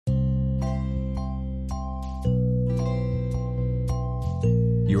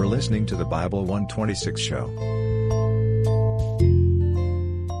listening to the Bible 126 show.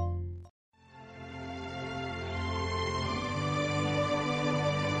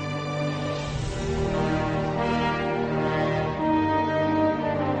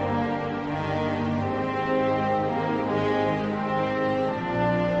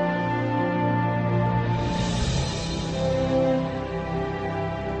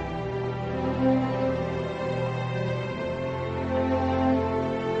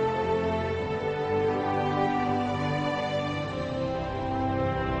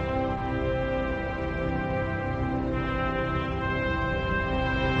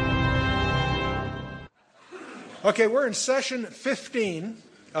 Okay, we're in session 15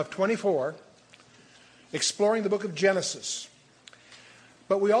 of 24, exploring the book of Genesis.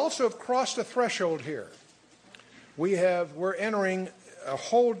 But we also have crossed a threshold here. We're entering a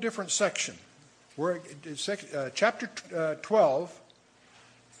whole different section. Chapter 12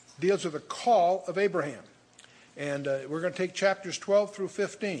 deals with the call of Abraham. And we're going to take chapters 12 through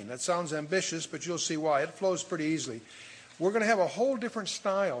 15. That sounds ambitious, but you'll see why. It flows pretty easily. We're going to have a whole different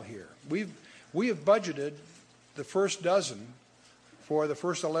style here. We have budgeted the first dozen for the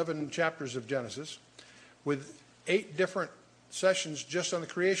first 11 chapters of Genesis with 8 different sessions just on the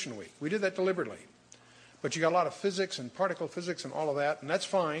creation week. We did that deliberately. But you got a lot of physics and particle physics and all of that, and that's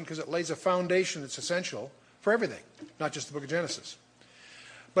fine because it lays a foundation that's essential for everything, not just the book of Genesis.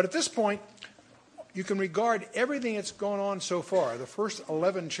 But at this point, you can regard everything that's gone on so far, the first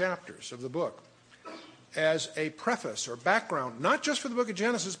 11 chapters of the book, as a preface or background, not just for the book of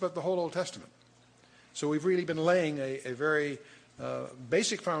Genesis, but the whole Old Testament. So we've really been laying a very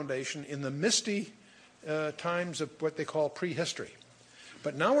basic foundation in the misty times of what they call prehistory.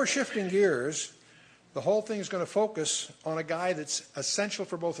 But now we're shifting gears. The whole thing is going to focus on a guy that's essential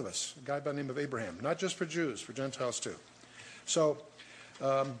for both of us, a guy by the name of Abraham, not just for Jews, for Gentiles too. So,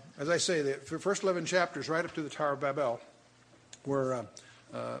 as I say, the first 11 chapters right up to the Tower of Babel were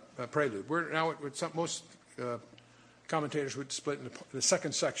a prelude. We're now at most commentators would split into the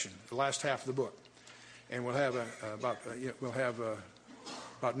second section, the last half of the book. And we'll have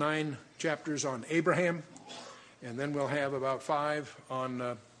about 9 chapters on Abraham, and then we'll have about 5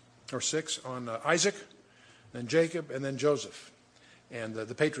 on or 6 on Isaac, then Jacob, and then Joseph, and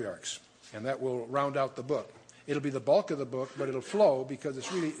the patriarchs, and that will round out the book. It'll be the bulk of the book, but it'll flow because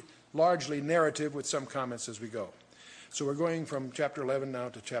it's really largely narrative with some comments as we go. So we're going from chapter 11 now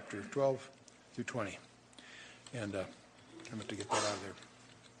to chapter 12 through 20, and I'm going to get that out of there.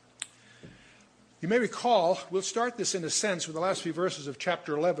 You may recall, we'll start this in a sense with the last few verses of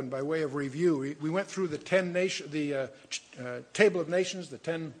chapter 11 by way of review. We went through the table of nations,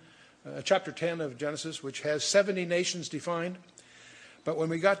 chapter 10 of Genesis, which has 70 nations defined. But when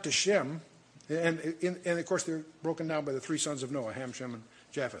we got to Shem, and of course they're broken down by the 3 sons of Noah, Ham, Shem, and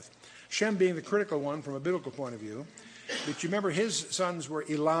Japheth. Shem being the critical one from a biblical point of view. But you remember his sons were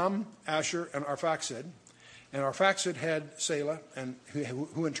Elam, Asher, and Arphaxad. And Arphaxad had Selah, and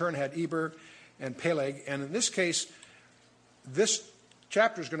who in turn had Eber and Peleg, and in this case, this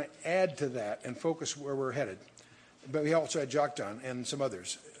chapter is going to add to that and focus where we're headed. But we also had Joktan and some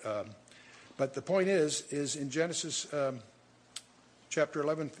others. But the point is in Genesis chapter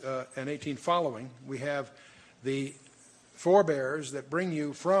 11 and 18 following, we have the forebears that bring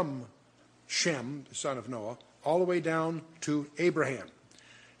you from Shem, the son of Noah, all the way down to Abraham.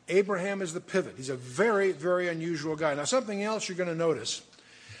 Abraham is the pivot. He's a very, very unusual guy. Now, something else you're going to notice.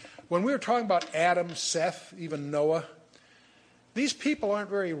 When we were talking about Adam, Seth, even Noah, these people aren't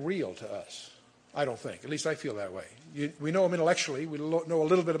very real to us, I don't think. At least I feel that way. We know them intellectually. We know a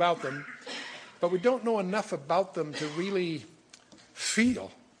little bit about them. But we don't know enough about them to really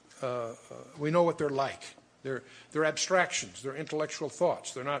feel. We know what they're like. They're abstractions. They're intellectual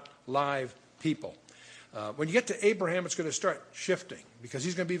thoughts. They're not live people. When you get to Abraham, it's going to start shifting because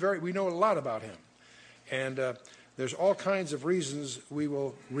he's going to be we know a lot about him. And there's all kinds of reasons we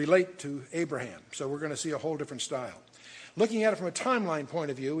will relate to Abraham. So we're going to see a whole different style. Looking at it from a timeline point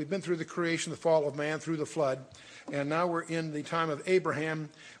of view, we've been through the creation, the fall of man, through the flood, and now we're in the time of Abraham,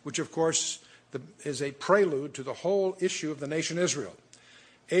 which of course is a prelude to the whole issue of the nation Israel.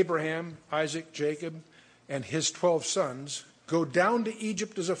 Abraham, Isaac, Jacob, and his 12 sons go down to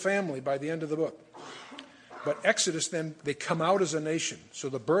Egypt as a family by the end of the book. But Exodus, then, they come out as a nation. So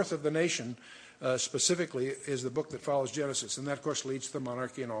the birth of the nation specifically is the book that follows Genesis. And that, of course, leads to the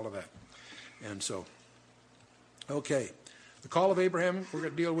monarchy and all of that. And so, okay. The call of Abraham we're going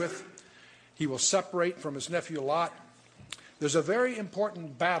to deal with. He will separate from his nephew Lot. There's a very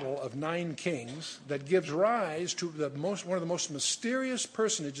important battle of 9 kings that gives rise to one of the most mysterious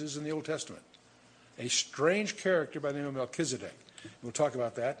personages in the Old Testament. A strange character by the name of Melchizedek. We'll talk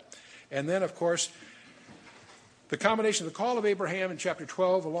about that. And then, of course, the combination of the call of Abraham in chapter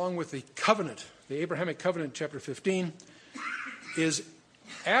 12 along with the covenant, the Abrahamic covenant in chapter 15, is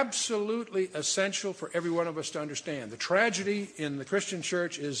absolutely essential for every one of us to understand. The tragedy in the Christian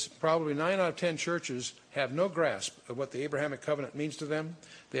church is probably 9 out of 10 churches have no grasp of what the Abrahamic covenant means to them.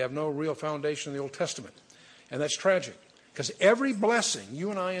 They have no real foundation in the Old Testament. And that's tragic, because every blessing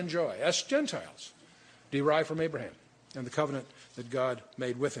you and I enjoy as Gentiles derive from Abraham and the covenant that God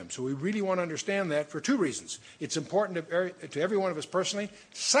made with him. So we really want to understand that for two reasons. It's important to every one of us personally.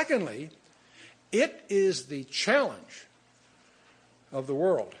 Secondly, it is the challenge of the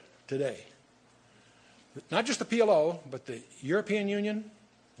world today. Not just the PLO, but the European Union,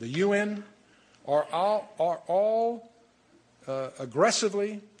 the UN, are all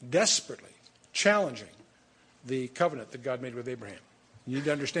aggressively, desperately challenging the covenant that God made with Abraham. You need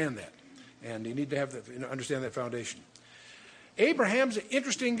to understand that. And you need to understand that foundation. Abraham's an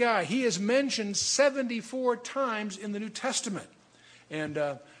interesting guy. He is mentioned 74 times in the New Testament. And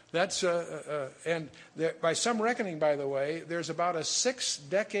by some reckoning, by the way, there's about a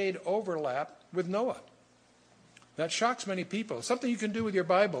 6-decade overlap with Noah. That shocks many people. Something you can do with your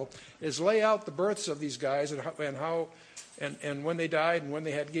Bible is lay out the births of these guys and when they died and when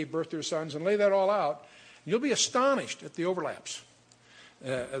they gave birth to their sons, and lay that all out. You'll be astonished at the overlaps.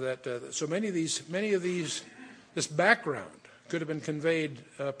 So many of these, this background could have been conveyed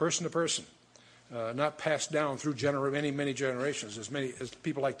person to person, not passed down through many generations, as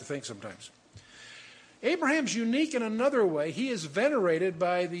people like to think sometimes. Abraham's unique in another way. He is venerated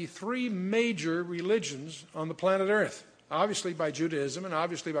by the 3 major religions on the planet Earth. Obviously by Judaism and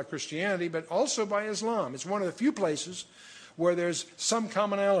obviously by Christianity, but also by Islam. It's one of the few places where there's some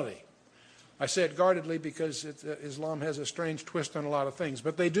commonality. I say it guardedly because Islam has a strange twist on a lot of things.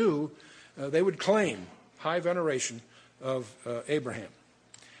 But they would claim high veneration of Abraham.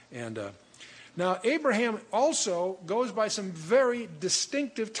 And now Abraham also goes by some very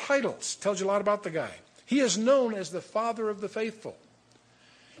distinctive titles. Tells you a lot about the guy. He is known as the father of the faithful.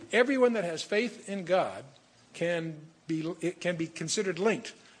 Everyone that has faith in God can be considered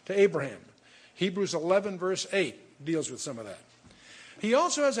linked to Abraham. Hebrews 11 verse 8 deals with some of that. He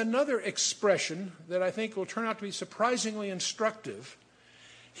also has another expression that I think will turn out to be surprisingly instructive.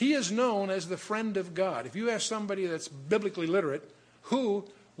 He is known as the friend of God. If you ask somebody that's biblically literate who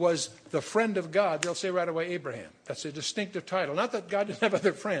was the friend of God, they'll say right away Abraham. That's a distinctive title. Not that God didn't have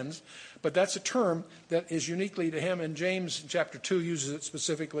other friends, but that's a term that is uniquely to him, and James chapter 2 uses it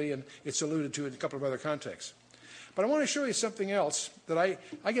specifically, and it's alluded to in a couple of other contexts. But I want to show you something else that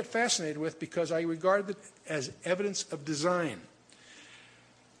I get fascinated with because I regard it as evidence of design.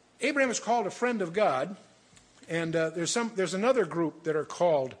 Abraham is called a friend of God, and there's another group that are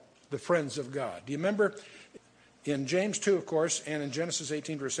called the friends of God. Do you remember in James 2, of course, and in Genesis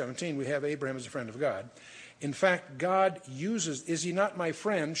 18, verse 17, we have Abraham as a friend of God. In fact, God uses, is he not my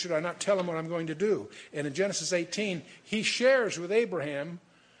friend? Should I not tell him what I'm going to do? And in Genesis 18, he shares with Abraham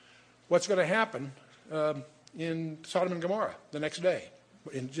what's going to happen in Sodom and Gomorrah the next day.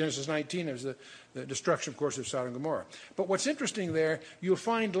 In Genesis 19, there's the destruction, of course, of Sodom and Gomorrah. But what's interesting there, you'll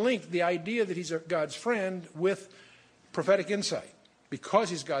find linked the idea that he's God's friend with prophetic insight. Because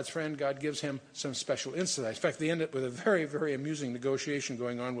he's God's friend, God gives him some special insight. In fact, they end up with a very, very amusing negotiation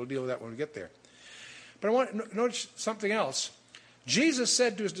going on. We'll deal with that when we get there. But I want to notice something else. Jesus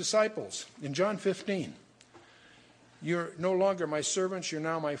said to his disciples in John 15, "You're no longer my servants, you're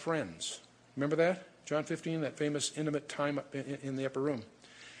now my friends." Remember that? John 15, that famous intimate time in the upper room.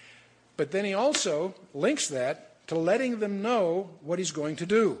 But then he also links that to letting them know what he's going to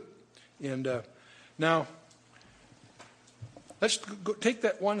do. And now, let's take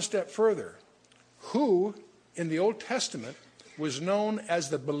that one step further. Who in the Old Testament was known as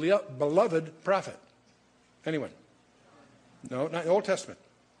the beloved prophet? Anyone? No, not the Old Testament.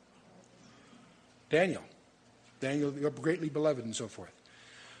 Daniel. Daniel, you're greatly beloved and so forth.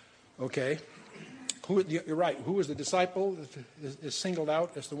 Okay. You're right. Who was the disciple that is singled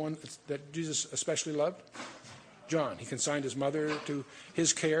out as the one that Jesus especially loved? John. He consigned his mother to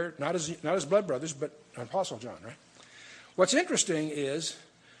his care, not his blood brothers, but Apostle John, right? What's interesting is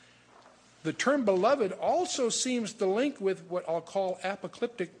the term beloved also seems to link with what I'll call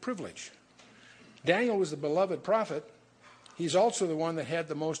apocalyptic privilege. Daniel was the beloved prophet. He's also the one that had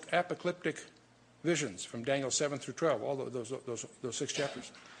the most apocalyptic visions from Daniel 7 through 12, all those 6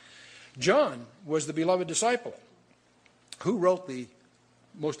 chapters. John was the beloved disciple. Who wrote the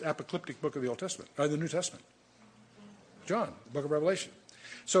most apocalyptic book of the Old Testament, or the New Testament? John, the book of Revelation.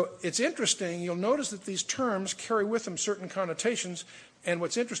 So it's interesting. You'll notice that these terms carry with them certain connotations. And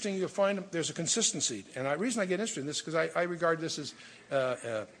what's interesting, you'll find there's a consistency. And the reason I get interested in this is because I regard this as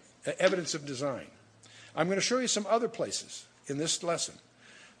evidence of design. I'm going to show you some other places in this lesson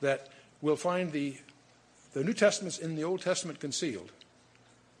that we'll find the New Testament's in the Old Testament concealed,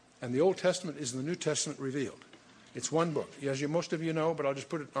 and the Old Testament is in the New Testament revealed. It's one book, as most of you know, but I'll just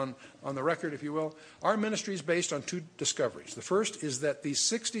put it on the record, if you will. Our ministry is based on two discoveries. The first is that these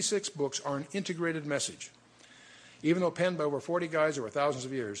 66 books are an integrated message. Even though penned by over 40 guys over thousands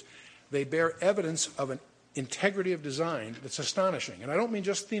of years, they bear evidence of an integrity of design that's astonishing. And I don't mean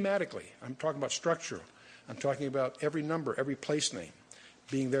just thematically. I'm talking about structural. I'm talking about every number, every place name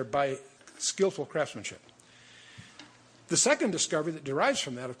being there by skillful craftsmanship. The second discovery that derives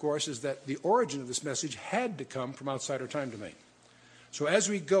from that, of course, is that the origin of this message had to come from outside our time domain. So as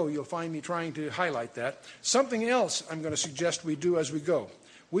we go, you'll find me trying to highlight that. Something else I'm going to suggest we do as we go.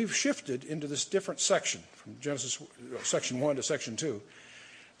 We've shifted into this different section, from Genesis section 1 to section 2.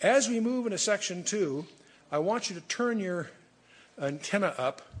 As we move into section 2, I want you to turn your antenna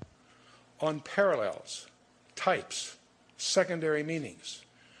up on parallels, types, secondary meanings.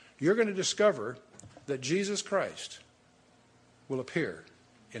 You're going to discover that Jesus Christ will appear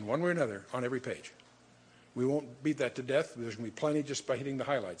in one way or another on every page. We won't beat that to death. There's going to be plenty just by hitting the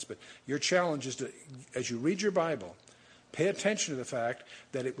highlights. But your challenge is to, as you read your Bible, pay attention to the fact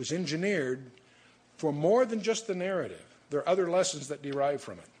that it was engineered for more than just the narrative. There are other lessons that derive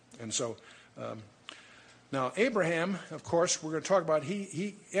from it. And so, now Abraham, of course, we're going to talk about,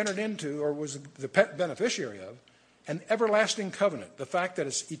 he entered into, or was the beneficiary of, an everlasting covenant. The fact that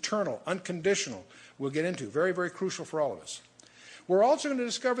it's eternal, unconditional, we'll get into. Very, very crucial for all of us. We're also going to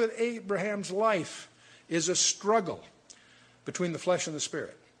discover that Abraham's life is a struggle between the flesh and the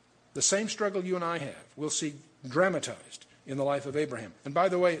spirit. The same struggle you and I have, we'll see dramatized in the life of Abraham. And by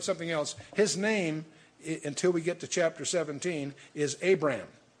the way, something else, his name, until we get to chapter 17, is Abram.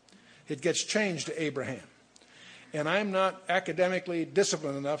 It gets changed to Abraham. And I'm not academically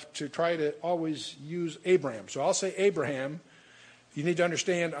disciplined enough to try to always use Abraham. So I'll say Abraham. You need to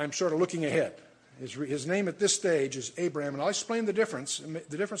understand I'm sort of looking ahead. His name at this stage is Abraham, and I'll explain the difference.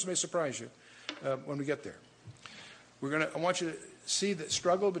 The difference may surprise you when we get there. I want you to see the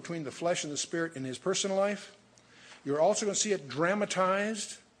struggle between the flesh and the spirit in his personal life. You're also going to see it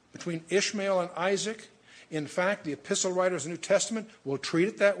dramatized between Ishmael and Isaac. In fact, the epistle writers of the New Testament will treat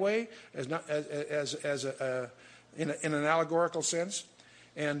it that way, in an allegorical sense.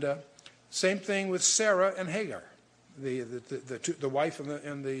 And same thing with Sarah and Hagar, the wife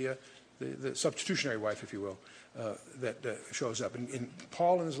and the substitutionary wife, if you will, that shows up. And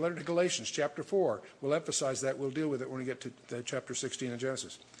Paul, in his letter to Galatians, chapter 4, will emphasize that. We'll deal with it when we get to chapter 16 in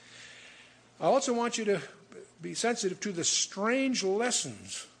Genesis. I also want you to be sensitive to the strange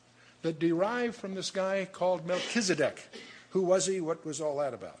lessons that derive from this guy called Melchizedek. Who was he? What was all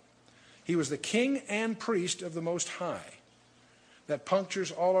that about? He was the king and priest of the Most High. That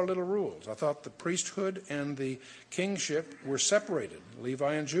punctures all our little rules. I thought the priesthood and the kingship were separated,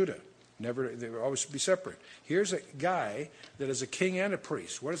 Levi and Judah. They would always be separate. Here's a guy that is a king and a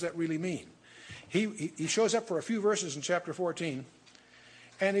priest. What does that really mean? He shows up for a few verses in chapter 14,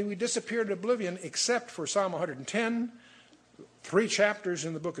 and he disappeared in oblivion except for Psalm 110, 3 chapters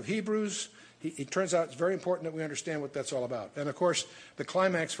in the book of Hebrews. It turns out it's very important that we understand what that's all about. And, of course, the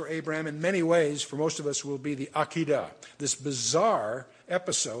climax for Abraham in many ways, for most of us, will be the Akedah, this bizarre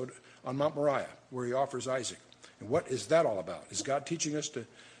episode on Mount Moriah where he offers Isaac. And what is that all about? Is God teaching us to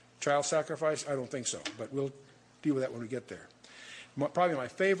child sacrifice? I don't think so, but we'll deal with that when we get there. Probably my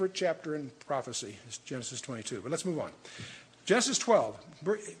favorite chapter in prophecy is Genesis 22, but let's move on. Genesis 12,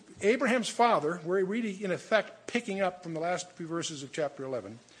 Abraham's father, we're really, in effect, picking up from the last few verses of chapter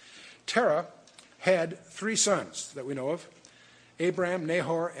 11. Terah had 3 sons that we know of, Abraham,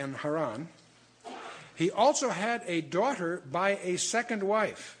 Nahor, and Haran. He also had a daughter by a second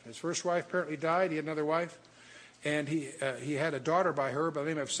wife. His first wife apparently died. He had another wife. And he had a daughter by her by the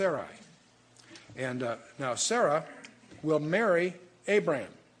name of Sarai. And now Sarah will marry Abraham.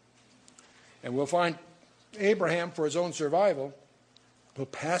 And we'll find Abraham, for his own survival, will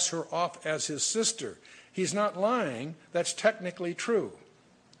pass her off as his sister. He's not lying. That's technically true.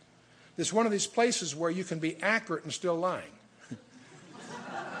 This is one of these places where you can be accurate and still lying.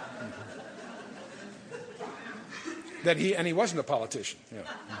 He wasn't a politician. Yeah.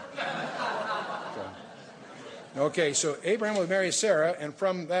 Okay, so Abraham will marry Sarah, and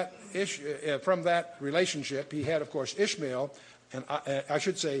from that relationship, he had, of course, Ishmael, and I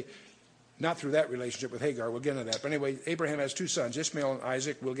should say, not through that relationship with Hagar. We'll get into that. But anyway, Abraham has 2 sons, Ishmael and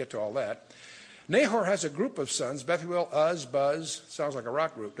Isaac. We'll get to all that. Nahor has a group of sons, Bethuel, Uz, Buz, sounds like a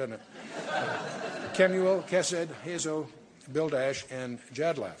rock group, doesn't it? Kemuel, Kesed, Hazo, Bildash, and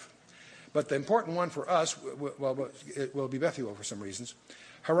Jadlaph. But the important one for us, well, it will be Bethuel for some reasons.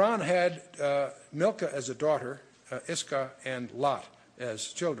 Haran had Milcah as a daughter, Iscah, and Lot as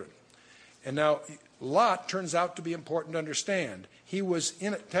children. And now Lot turns out to be important to understand. He was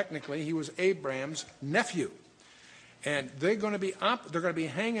technically he was Abraham's nephew. And they're going to be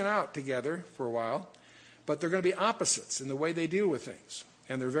hanging out together for a while, but they're going to be opposites in the way they deal with things,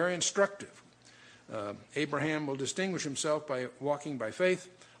 and they're very instructive. Abraham will distinguish himself by walking by faith.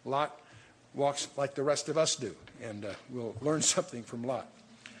 Lot walks like the rest of us do, and we'll learn something from Lot.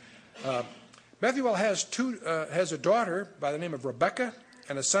 Bethuel has a daughter by the name of Rebekah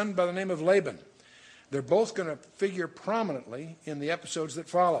and a son by the name of Laban. They're both going to figure prominently in the episodes that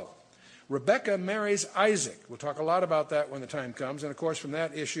follow. Rebekah marries Isaac. We'll talk a lot about that when the time comes. And, of course, from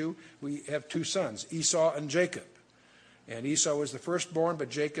that issue, we have two sons, Esau and Jacob. And Esau was the firstborn, but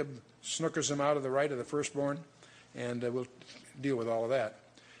Jacob snookers him out of the right of the firstborn. And we'll deal with all of that.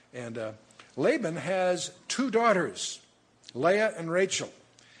 And Laban has two daughters, Leah and Rachel.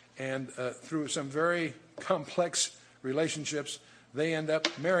 And through some very complex relationships, they end up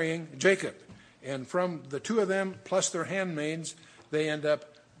marrying Jacob. And from the two of them, plus their handmaids, they end up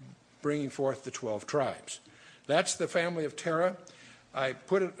bringing forth the 12 tribes. That's the family of Terah. I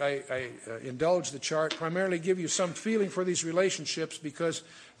indulge the chart, primarily give you some feeling for these relationships because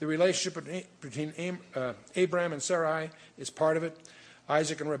the relationship between Abraham and Sarai is part of it.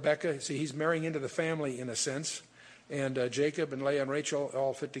 Isaac and Rebekah, see, he's marrying into the family in a sense. And Jacob and Leah and Rachel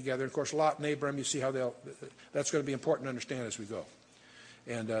all fit together. Of course, Lot and Abraham, you see how that's going to be important to understand as we go.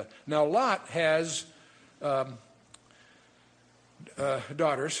 And now Lot has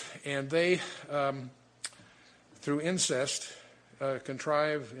daughters, and they, through incest,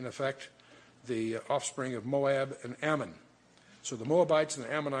 contrive, in effect, the offspring of Moab and Ammon. So the Moabites and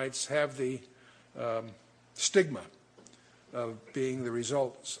the Ammonites have the stigma of being the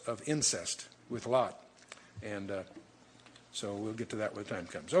results of incest with Lot. And so we'll get to that when the time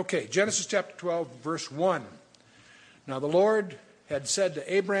comes. Okay, Genesis chapter 12, verse 1. Now the Lord had said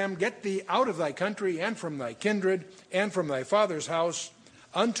to Abraham, "Get thee out of thy country and from thy kindred and from thy father's house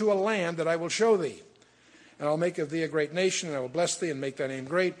unto a land that I will show thee. And I'll make of thee a great nation, and I will bless thee and make thy name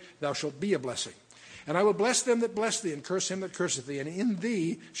great. Thou shalt be a blessing. And I will bless them that bless thee, and curse him that curseth thee. And in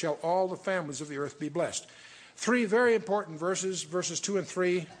thee shall all the families of the earth be blessed." Three very important verses. Verses 2 and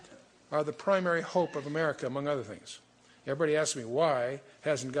 3 are the primary hope of America, among other things. Everybody asks me, why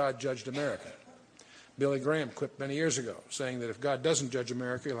hasn't God judged America? Billy Graham quit many years ago, saying that if God doesn't judge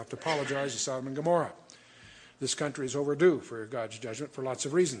America, he'll have to apologize to Sodom and Gomorrah. This country is overdue for God's judgment for lots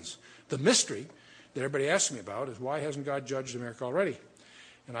of reasons. The mystery that everybody asks me about is, why hasn't God judged America already?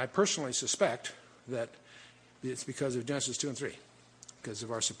 And I personally suspect that it's because of Genesis 2 and 3, because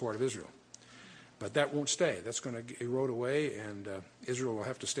of our support of Israel. But that won't stay. That's going to erode away, and Israel will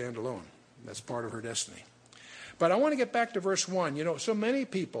have to stand alone. That's part of her destiny. But I want to get back to verse 1. You know, so many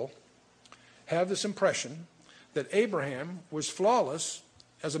people have this impression that Abraham was flawless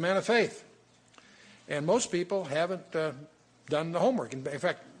as a man of faith. And most people haven't done the homework. In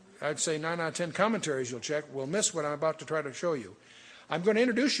fact, I'd say 9 out of 10 commentaries you'll check will miss what I'm about to try to show you. I'm going to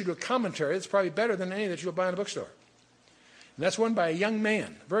introduce you to a commentary that's probably better than any that you'll buy in a bookstore. And that's one by a young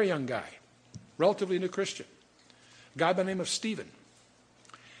man, very young guy, relatively new Christian, a guy by the name of Stephen.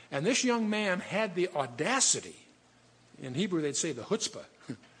 And this young man had the audacity, in Hebrew they'd say the chutzpah.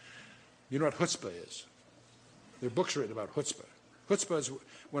 You know what chutzpah is? There are books written about chutzpah. Chutzpah is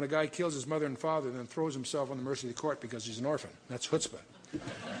when a guy kills his mother and father and then throws himself on the mercy of the court because he's an orphan. That's chutzpah.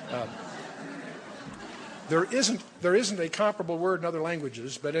 There isn't a comparable word in other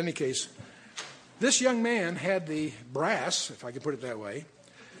languages, but in any case, this young man had the brass, if I can put it that way,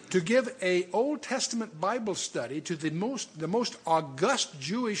 to give a Old Testament Bible study to the most august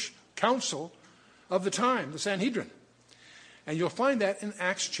Jewish council of the time, the Sanhedrin. And you'll find that in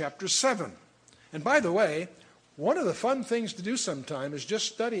Acts chapter 7. And by the way, one of the fun things to do sometime is just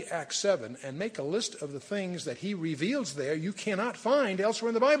study Acts 7 and make a list of the things that he reveals there you cannot find elsewhere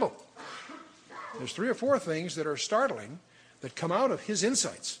in the Bible. There's 3 or 4 things that are startling that come out of his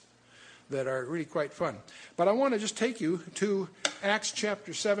insights that are really quite fun. But I want to just take you to Acts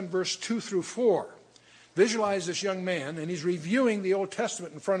chapter 7, verse 2 through 4. Visualize this young man, and he's reviewing the Old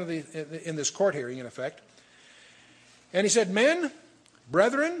Testament in front of in this court hearing, in effect. And he said, "Men,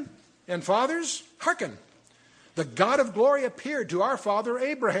 brethren, and fathers, hearken. The God of glory appeared to our father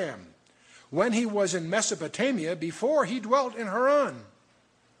Abraham when he was in Mesopotamia before he dwelt in Haran."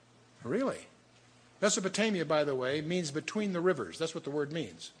 Really? Mesopotamia, by the way, means between the rivers. That's what the word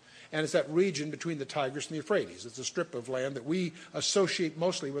means. And it's that region between the Tigris and the Euphrates. It's a strip of land that we associate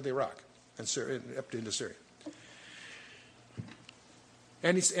mostly with Iraq and Syria, up into Syria.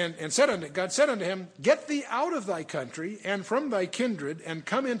 And God said unto him, Get thee out of thy country and from thy kindred, and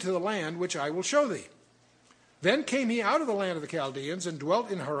come into the land which I will show thee. Then came he out of the land of the Chaldeans and dwelt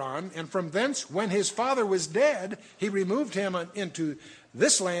in Haran, and from thence, when his father was dead, he removed him into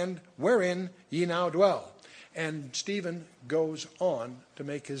this land wherein ye now dwell. And Stephen goes on to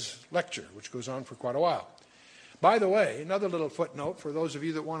make his lecture, which goes on for quite a while. By the way, another little footnote for those of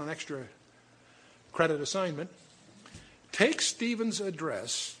you that want an extra credit assignment. Take Stephen's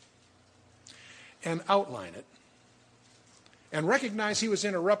address and outline it, and recognize he was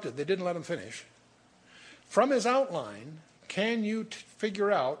interrupted. They didn't let him finish. From his outline, can you figure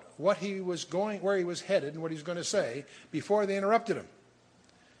out what he was going, where he was headed, and what he was going to say before they interrupted him?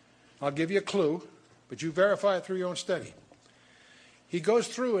 I'll give you a clue, but you verify it through your own study. He goes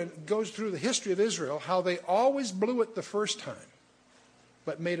through the history of Israel, how they always blew it the first time,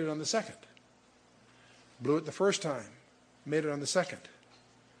 but made it on the second. Blew it the first time, made it on the second.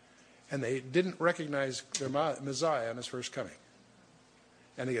 And they didn't recognize their Messiah on his first coming.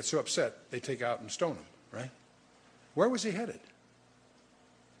 And they get so upset, they take out and stone him, right? Where was he headed?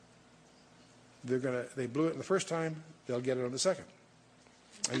 They blew it in the first time, they'll get it on the second.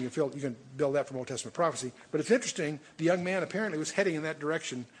 And you can build that from Old Testament prophecy. But it's interesting, the young man apparently was heading in that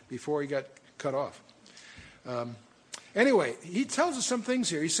direction before he got cut off. Anyway, he tells us some things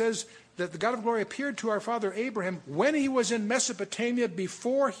here. He says that the God of glory appeared to our father Abraham when he was in Mesopotamia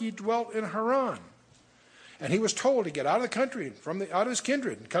before he dwelt in Haran. And he was told to get out of the country, out of his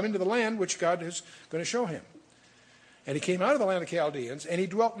kindred, and come into the land which God is going to show him. And he came out of the land of Chaldeans, and he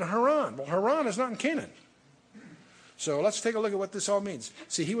dwelt in Haran. Well, Haran is not in Canaan. So let's take a look at what this all means.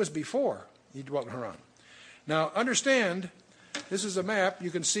 See, he was before he dwelt in Haran. Now, understand, this is a map.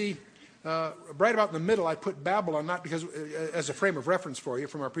 You can see right about in the middle, I put Babylon, not because as a frame of reference for you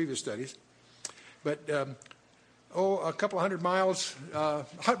from our previous studies, but a couple of 100 miles,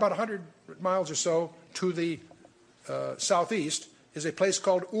 about 100 miles or so to the southeast is a place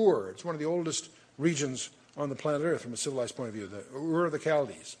called Ur. It's one of the oldest regions on the planet Earth from a civilized point of view, the Ur of the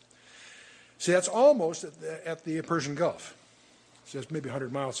Chaldees. See, that's almost at the Persian Gulf. So it's maybe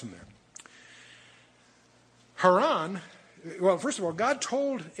 100 miles from there. Haran, well, first of all, God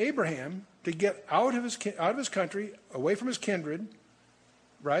told Abraham to get out of his country, away from his kindred,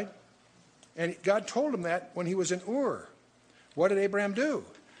 right? And God told him that when he was in Ur. What did Abraham do?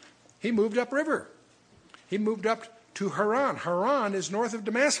 He moved upriver. He moved up to Haran. Haran is north of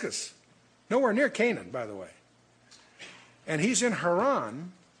Damascus. Nowhere near Canaan, by the way. And he's in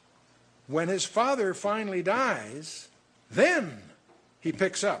Haran. When his father finally dies, then he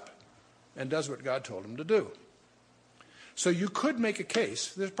picks up and does what God told him to do. So you could make a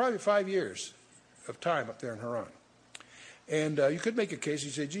case. There's probably 5 years of time up there in Haran. And you could make a case. You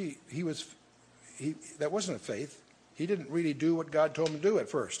say, gee, that wasn't a faith. He didn't really do what God told him to do at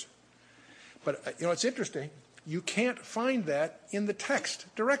first. But, it's interesting. You can't find that in the text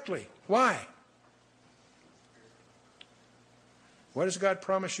directly. Why? What does God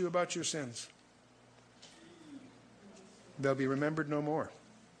promise you about your sins? They'll be remembered no more.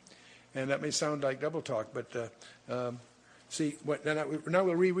 And that may sound like double talk, but now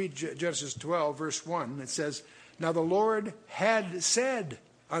we'll reread Genesis 12, verse 1. It says, Now the Lord had said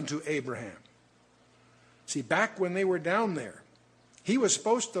unto Abraham. See, back when they were down there, he was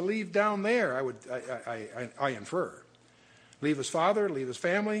supposed to leave down there, I infer. Leave his father, leave his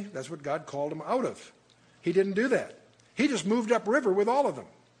family. That's what God called him out of. He didn't do that. He just moved upriver with all of them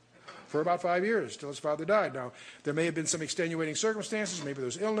for about 5 years till his father died. Now, there may have been some extenuating circumstances. Maybe there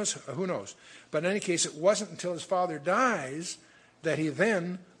was illness. Who knows? But in any case, it wasn't until his father dies that he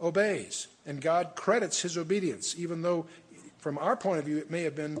then obeys. And God credits his obedience, even though from our point of view, it may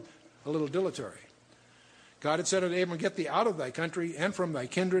have been a little dilatory. God had said unto Abram, Get thee out of thy country and from thy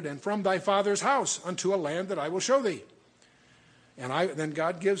kindred and from thy father's house unto a land that I will show thee. And then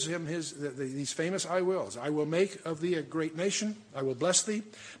God gives him these famous I wills. I will make of thee a great nation. I will bless thee,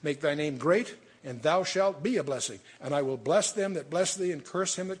 make thy name great, and thou shalt be a blessing. And I will bless them that bless thee, and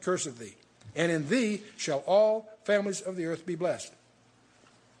curse him that curseth thee. And in thee shall all families of the earth be blessed.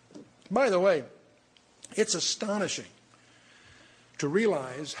 By the way, it's astonishing to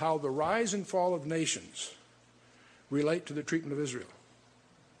realize how the rise and fall of nations relate to the treatment of Israel.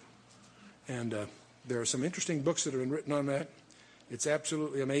 And there are some interesting books that have been written on that. It's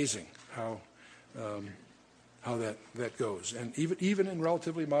absolutely amazing how that goes, and even in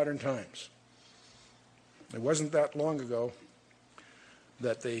relatively modern times. It wasn't that long ago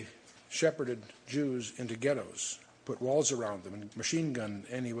that they shepherded Jews into ghettos put walls around them and machine gun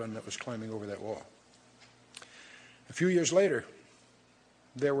anyone that was climbing over that wall. A few years later,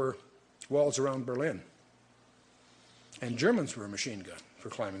 there were walls around Berlin. And Germans were machine gunned for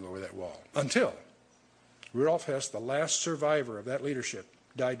climbing over that wall. Until Rudolf Hess, the last survivor of that leadership,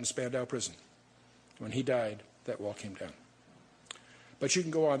 died in Spandau prison. When he died, that wall came down. But you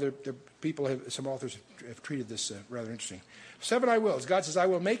can go on. Some authors have treated this rather interesting. 7 I wills. God says, I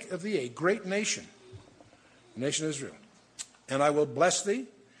will make of thee a great nation, the nation of Israel. And I will bless thee,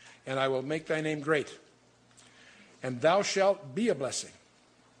 and I will make thy name great. And thou shalt be a blessing.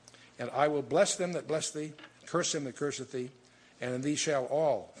 And I will bless them that bless thee, curse him that curseth thee, and in thee shall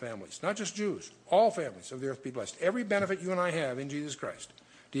all families, not just Jews, all families of the earth be blessed. Every benefit you and I have in Jesus Christ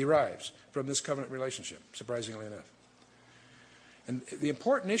derives from this covenant relationship, surprisingly enough. And the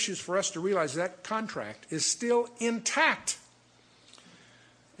important issues for us to realize that contract is still intact.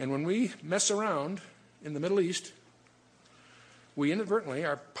 And when we mess around in the Middle East, we inadvertently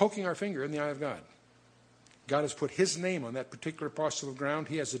are poking our finger in the eye of God. God has put his name on that particular parcel of ground.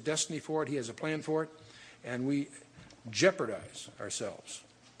 He has a destiny for it. He has a plan for it. And we jeopardize ourselves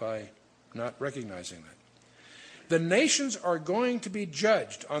by not recognizing that. The nations are going to be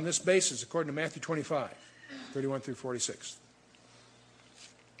judged on this basis, according to Matthew 25, 31 through 46.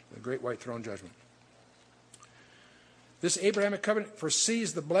 The great white throne judgment. This Abrahamic covenant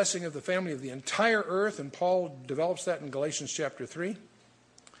foresees the blessing of the family of the entire earth, and Paul develops that in Galatians chapter 3.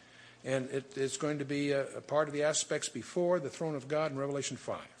 And it's going to be a part of the aspects before the throne of God in Revelation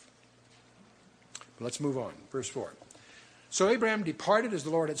 5. But let's move on. Verse 4. So Abraham departed as the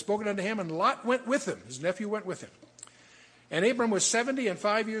Lord had spoken unto him, and Lot went with him. His nephew went with him. And Abram was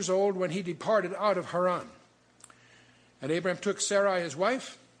 75 years old when he departed out of Haran. And Abraham took Sarai his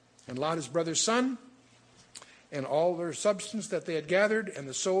wife, and Lot his brother's son, and all their substance that they had gathered, and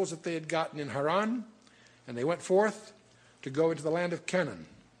the souls that they had gotten in Haran. And they went forth to go into the land of Canaan.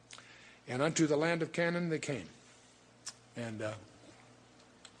 And unto the land of Canaan they came. And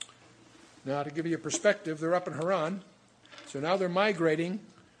now to give you a perspective, they're up in Haran. So now they're migrating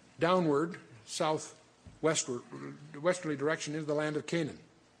downward, westerly direction into the land of Canaan.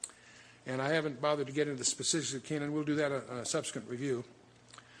 And I haven't bothered to get into the specifics of Canaan. We'll do that on a subsequent review.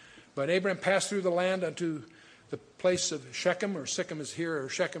 But Abraham passed through the land unto the place of Shechem, or Shechem is here, or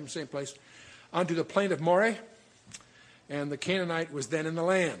Shechem, same place, unto the plain of Moreh. And the Canaanite was then in the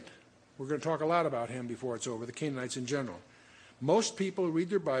land. We're going to talk a lot about him before it's over, the Canaanites in general. Most people who read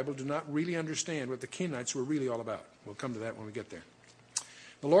their Bible do not really understand what the Canaanites were really all about. We'll come to that when we get there.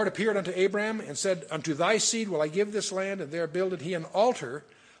 The Lord appeared unto Abraham and said, Unto thy seed will I give this land, and there builded he an altar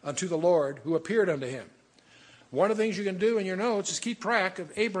unto the Lord who appeared unto him. One of the things you can do in your notes is keep track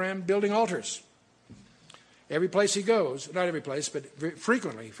of Abraham building altars. Every place he goes, not every place, but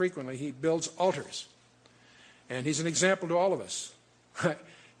frequently he builds altars. And he's an example to all of us.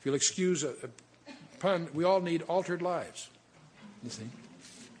 If you'll excuse a pun, we all need altered lives. You see?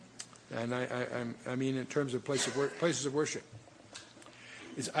 And I mean in terms of places of worship.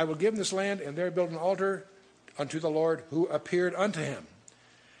 I will give him this land, and there build an altar unto the Lord who appeared unto him.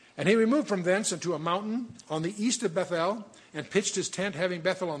 And he removed from thence unto a mountain on the east of Bethel, and pitched his tent, having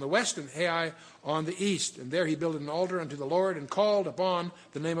Bethel on the west and Ai on the east. And there he built an altar unto the Lord, and called upon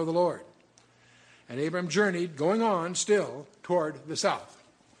the name of the Lord. And Abram journeyed, going on still, toward the south.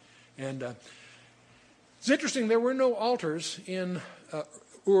 And it's interesting, there were no altars in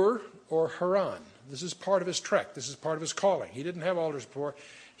Ur or Haran. This is part of his trek. This is part of his calling. He didn't have altars before.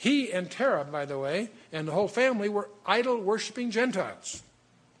 He and Terah, by the way, and the whole family were idol-worshiping Gentiles.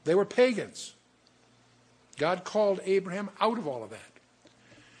 They were pagans. God called Abraham out of all of that.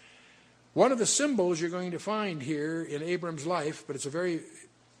 One of the symbols you're going to find here in Abram's life, but it's a very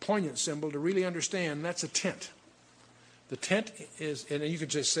poignant symbol to really understand, that's a tent. The tent is, and you could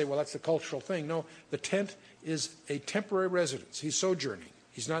just say, well, that's the cultural thing. No, the tent is a temporary residence. He's sojourning.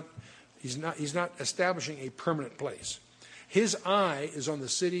 He's not establishing a permanent place. His eye is on the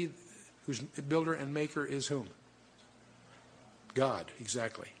city whose builder and maker is whom? God,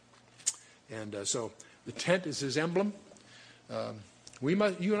 exactly. And so the tent is his emblem.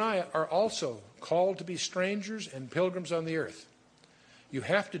 You and I are also called to be strangers and pilgrims on the earth. You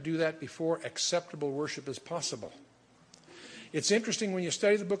have to do that before acceptable worship is possible. It's interesting when you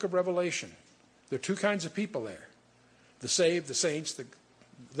study the book of Revelation. There are two kinds of people there. The saved, the saints,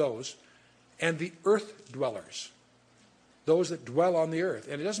 those, and the earth dwellers. Those that dwell on the earth.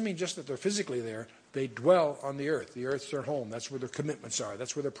 And it doesn't mean just that they're physically there. They dwell on the earth. The earth's their home. That's where their commitments are.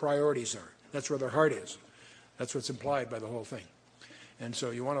 That's where their priorities are. That's where their heart is. That's what's implied by the whole thing. And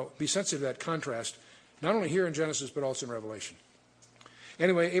so you want to be sensitive to that contrast, not only here in Genesis, but also in Revelation.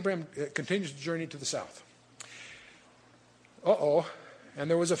 Anyway, Abraham continues the journey to the south. And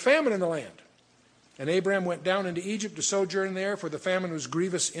there was a famine in the land. And Abraham went down into Egypt to sojourn there, for the famine was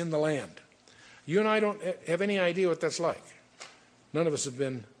grievous in the land. You and I don't have any idea what that's like. None of us have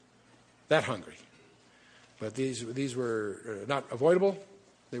been that hungry. But these were not avoidable.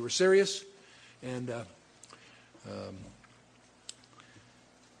 They were serious. And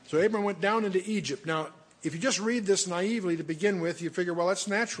so Abraham went down into Egypt. Now, if you just read this naively to begin with, you figure, well, that's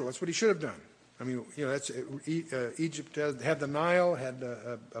natural. That's what he should have done. I mean, Egypt had the Nile, had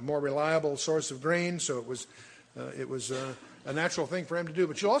a more reliable source of grain, so it was a natural thing for him to do.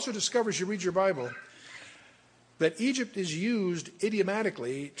 But you'll also discover as you read your Bible that Egypt is used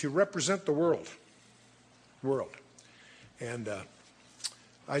idiomatically to represent the world. And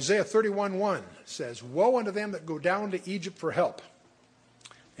Isaiah 31:1 says, "Woe unto them that go down to Egypt for help,"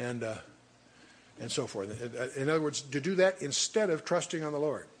 and so forth. In other words, to do that instead of trusting on the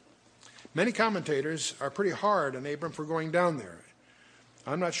Lord. Many commentators are pretty hard on Abram for going down there.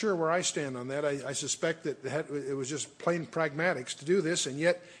 I'm not sure where I stand on that. I suspect that it was just plain pragmatics to do this, and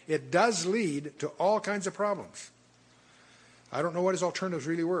yet it does lead to all kinds of problems. I don't know what his alternatives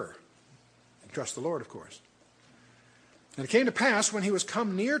really were. Trust the Lord, of course. And it came to pass, when he was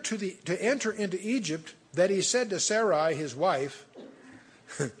come near to enter into Egypt, that he said to Sarai his wife,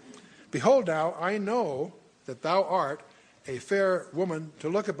 "Behold now, I know that thou art a fair woman to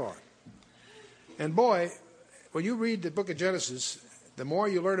look upon." And boy, when you read the book of Genesis, the more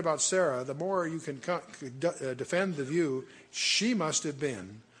you learn about Sarah, the more you can defend the view she must have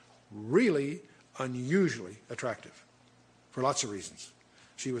been really unusually attractive for lots of reasons.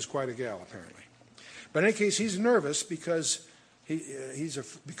 She was quite a gal, apparently. But in any case, he's nervous because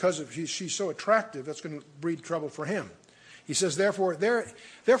she's so attractive. That's going to breed trouble for him. He says, therefore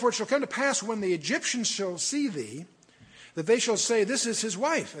it shall come to pass, when the Egyptians shall see thee, that they shall say, This is his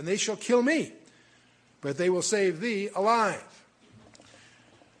wife, and they shall kill me, but they will save thee alive.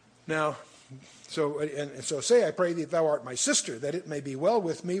 Now, so say, I pray thee, thou art my sister, that it may be well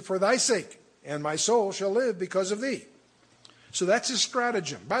with me for thy sake, and my soul shall live because of thee. So that's his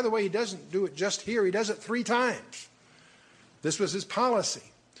stratagem. By the way, he doesn't do it just here. He does it 3 times. This was his policy.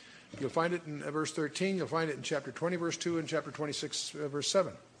 You'll find it in verse 13. You'll find it in chapter 20, verse 2, and chapter 26, verse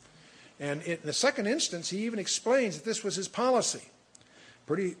 7. And in the second instance, he even explains that this was his policy.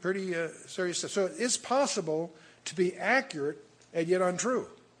 Pretty serious stuff. So it's possible to be accurate and yet untrue.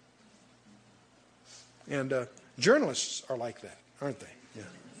 And journalists are like that, aren't they? Yeah.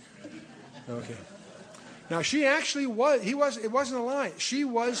 Okay. Now, she actually it wasn't a lie. She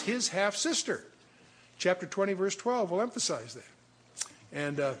was his half-sister. Chapter 20, verse 12 will emphasize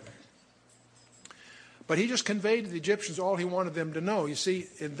that. But he just conveyed to the Egyptians all he wanted them to know. You see,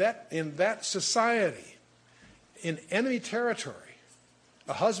 in that society, in enemy territory,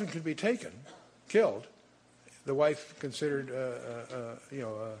 a husband could be taken, killed, the wife considered a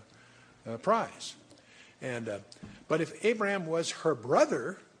prize. But if Abraham was her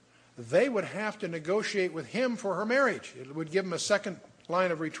brother, they would have to negotiate with him for her marriage. It would give him a second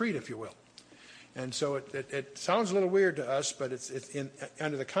line of retreat, if you will. And so it sounds a little weird to us, but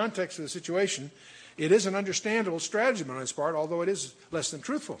under the context of the situation, it is an understandable stratagem on his part, although it is less than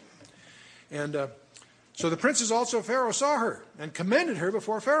truthful. And so the princes also of Pharaoh saw her and commended her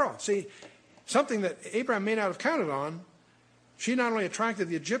before Pharaoh. See, something that Abraham may not have counted on, she not only attracted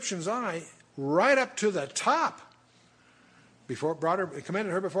the Egyptian's eye right up to the top,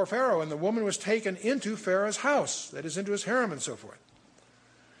 commended her before Pharaoh, and the woman was taken into Pharaoh's house, that is, into his harem and so forth.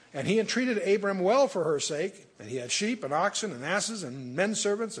 And he entreated Abram well for her sake, and he had sheep and oxen and asses and men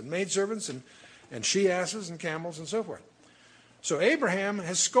servants and maidservants and she-asses and camels and so forth. So Abraham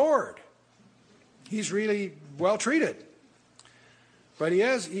has scored. He's really well treated. But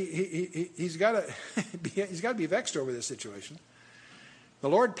he's got to be vexed over this situation. The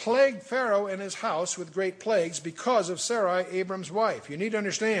Lord plagued Pharaoh and his house with great plagues because of Sarai, Abram's wife. You need to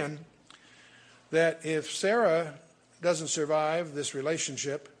understand that if Sarah doesn't survive this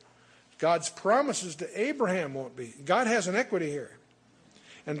relationship, God's promises to Abraham won't be. God has an equity here.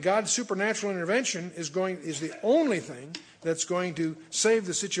 And God's supernatural intervention is the only thing that's going to save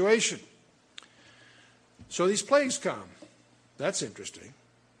the situation. So these plagues come. That's interesting.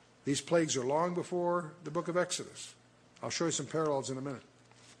 These plagues are long before the book of Exodus. I'll show you some parallels in a minute.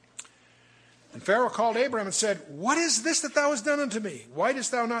 And Pharaoh called Abraham and said, What is this that thou hast done unto me? Why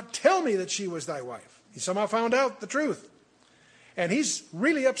didst thou not tell me that she was thy wife? He somehow found out the truth. And he's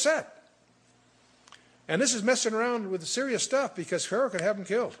really upset. And this is messing around with serious stuff because Pharaoh could have him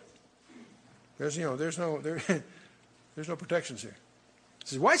killed. There's no protections here. He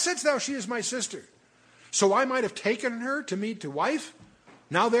says, Why saidst thou she is my sister? So I might have taken her to wife?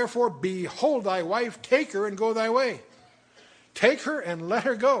 Now therefore, behold thy wife, take her and go thy way. Take her and let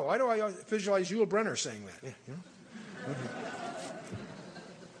her go. Why do I visualize Yul Brynner saying that? Yeah, you know?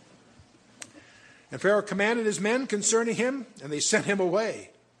 And Pharaoh commanded his men concerning him, and they sent him away,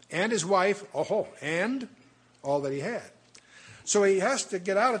 and his wife, and all that he had. So he has to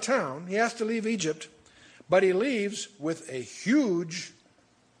get out of town. He has to leave Egypt, but he leaves with a huge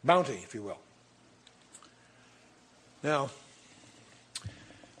bounty, if you will. Now, I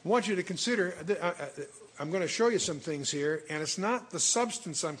want you to consider, I'm going to show you some things here, and it's not the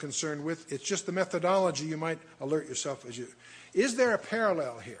substance I'm concerned with, it's just the methodology. You might alert yourself as you. Is there a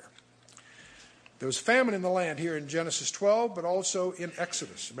parallel here? There was famine in the land here in Genesis 12, but also in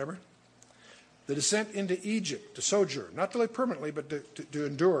Exodus, remember? The descent into Egypt, to sojourn, not to live permanently, but to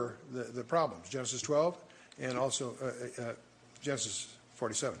endure the problems, Genesis 12 and also Genesis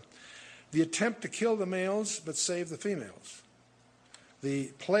 47. The attempt to kill the males but save the females.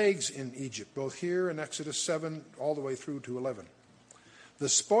 The plagues in Egypt, both here in Exodus 7 all the way through to 11. The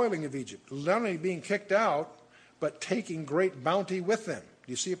spoiling of Egypt, not only being kicked out, but taking great bounty with them.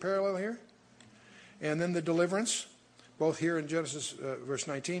 Do you see a parallel here? And then the deliverance, both here in Genesis verse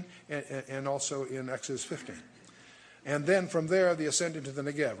 19 and also in Exodus 15. And then from there, the ascent into the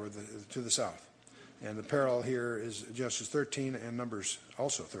Negev, or to the south. And the parallel here is Genesis 13 and Numbers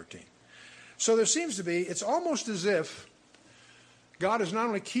also 13. So there seems to be, it's almost as if God is not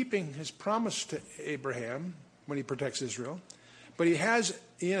only keeping his promise to Abraham when he protects Israel, but he has,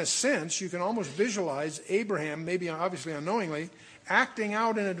 in a sense, you can almost visualize Abraham, maybe obviously unknowingly, acting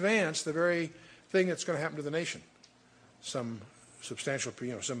out in advance the very thing that's going to happen to the nation some substantial,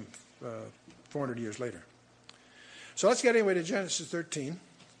 some 400 years later. So let's get anyway to Genesis 13,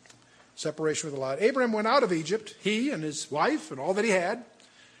 separation with Lot. Abraham went out of Egypt, he and his wife and all that he had,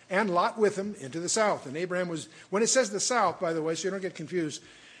 and Lot with him into the south. And Abraham was, when it says the south, by the way, so you don't get confused,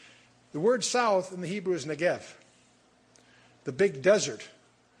 the word south in the Hebrew is Negev. The big desert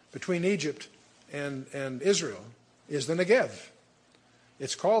between Egypt and Israel is the Negev.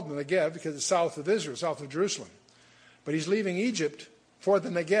 It's called the Negev because it's south of Israel, south of Jerusalem. But he's leaving Egypt for the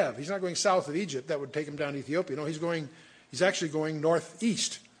Negev. He's not going south of Egypt. That would take him down to Ethiopia. No, he's actually going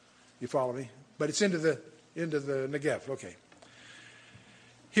northeast. You follow me? But it's into the Negev. Okay.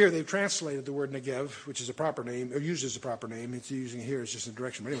 Here they've translated the word Negev, which is a proper name, or used as a proper name. It's using it here as just a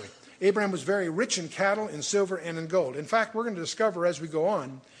direction. But anyway, Abraham was very rich in cattle, in silver, and in gold. In fact, we're going to discover as we go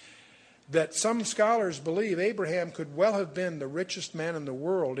on that some scholars believe Abraham could well have been the richest man in the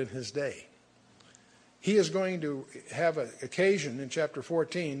world in his day. He is going to have an occasion in chapter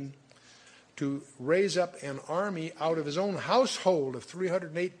 14 to raise up an army out of his own household of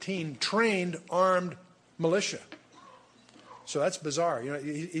 318 trained armed militia. So that's bizarre.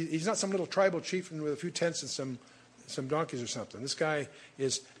 He's not some little tribal chieftain with a few tents and some donkeys or something. This guy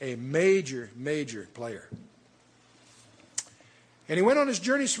is a major, major player. And he went on his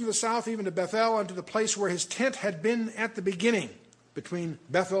journeys from the south even to Bethel, unto the place where his tent had been at the beginning, between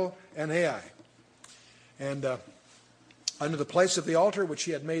Bethel and Ai. And unto the place of the altar which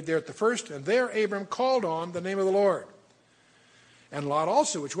he had made there at the first. And there Abram called on the name of the Lord. And Lot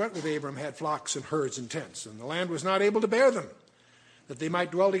also, which went with Abram, had flocks and herds and tents. And the land was not able to bear them, that they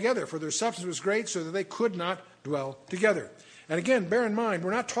might dwell together, for their substance was great, so that they could not dwell together. And again, bear in mind,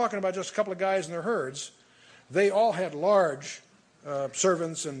 we're not talking about just a couple of guys and their herds. They all had large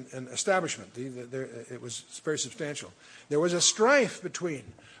servants and establishment. It was very substantial. There was a strife between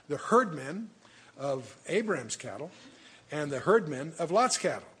the herdmen of Abraham's cattle and the herdmen of Lot's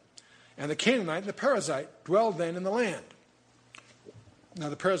cattle. And the Canaanite and the Perizzite dwelled then in the land. Now,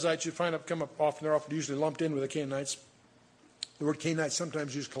 the Perizzites you find come up often. They're often usually lumped in with the Canaanites. The word Canaanite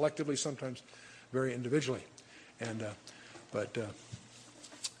sometimes used collectively, sometimes very individually.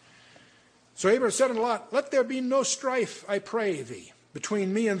 So Abraham said unto Lot, let there be no strife, I pray thee,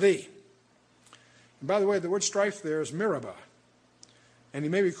 between me and thee. And by the way, the word strife there is Meribah. And you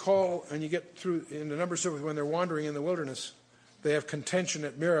may recall, and you get through in the Numbers when they're wandering in the wilderness, they have contention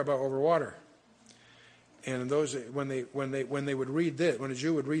at Meribah over water. And those when they would read this, when a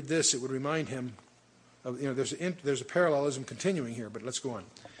Jew would read this, it would remind him of, there's a parallelism continuing here. But let's go on.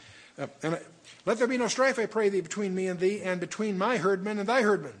 Let there be no strife, I pray thee, between me and thee, and between my herdmen and thy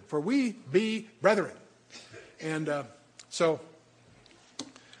herdmen, for we be brethren. And so,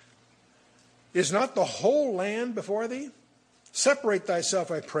 is not the whole land before thee? Separate thyself,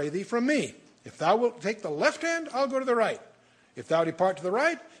 I pray thee, from me. If thou wilt take the left hand, I'll go to the right. If thou depart to the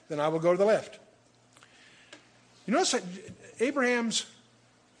right, then I will go to the left. You notice that Abraham's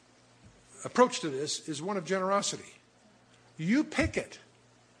approach to this is one of generosity. You pick it.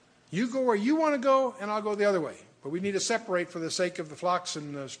 You go where you want to go, and I'll go the other way. But we need to separate for the sake of the flocks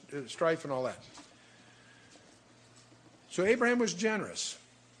and the strife and all that. So Abraham was generous.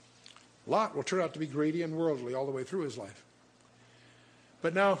 Lot will turn out to be greedy and worldly all the way through his life.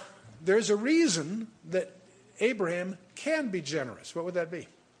 But now, there's a reason that Abraham can be generous. What would that be?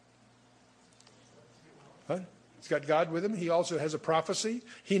 What? He's got God with him. He also has a prophecy.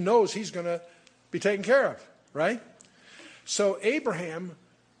 He knows he's going to be taken care of, right? So Abraham,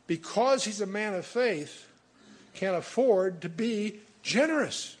 because he's a man of faith, can afford to be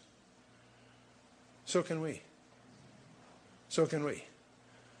generous. So can we. So can we.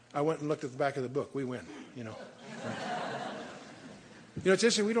 I went and looked at the back of the book. We win, you know. You know, it's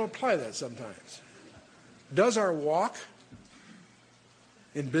interesting, we don't apply that sometimes. Does our walk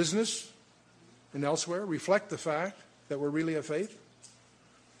in business and elsewhere reflect the fact that we're really of faith?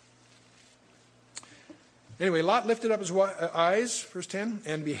 Anyway, Lot lifted up his eyes, verse 10,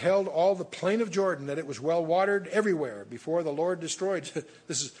 and beheld all the plain of Jordan, that it was well watered everywhere before the Lord destroyed.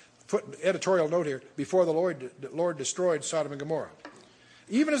 This is editorial note here. Before the Lord destroyed Sodom and Gomorrah.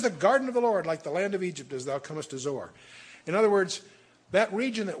 Even as the garden of the Lord, like the land of Egypt, as thou comest to Zoar. In other words, that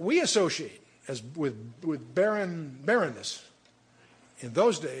region that we associate as with barrenness in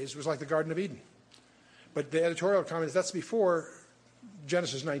those days was like the Garden of Eden. But the editorial comment is that's before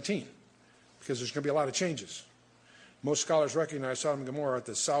Genesis 19, because there's going to be a lot of changes. Most scholars recognize Sodom and Gomorrah at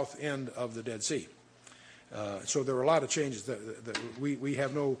the south end of the Dead Sea. So there were a lot of changes that we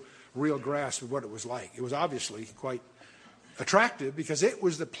have no real grasp of what it was like. It was obviously quite attractive because it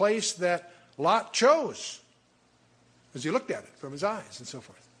was the place that Lot chose as he looked at it from his eyes and so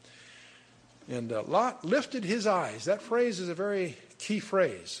forth. And Lot lifted his eyes. That phrase is a very key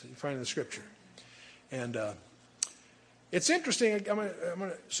phrase you find in the Scripture. And it's interesting. I'm going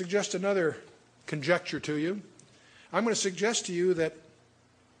to suggest another conjecture to you. I'm going to suggest to you that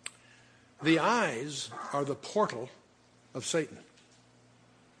the eyes are the portal of Satan.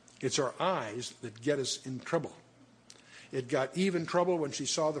 It's our eyes that get us in trouble. It got Eve in trouble when she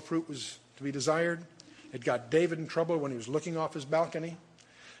saw the fruit was to be desired. It got David in trouble when he was looking off his balcony.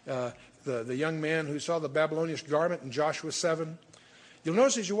 The young man who saw the Babylonian garment in Joshua 7. You'll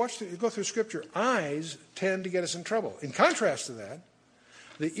notice as you go through Scripture, eyes tend to get us in trouble. In contrast to that,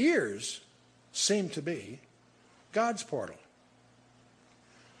 the ears seem to be God's portal.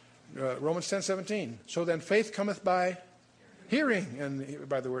 Romans 10:17. So then faith cometh by hearing, and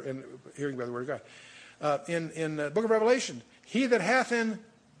by the word, and hearing by the word of God. In the book of Revelation, he that hath an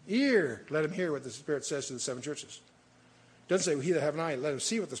ear, let him hear what the Spirit says to the seven churches. It doesn't say he that have an eye, let him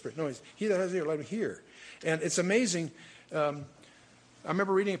see what the Spirit. No, he that has an ear, let him hear. And it's amazing. I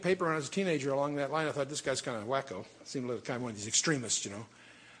remember reading a paper when I was a teenager along that line. I thought, this guy's kind of wacko. Seemed like kind of one of these extremists, you know.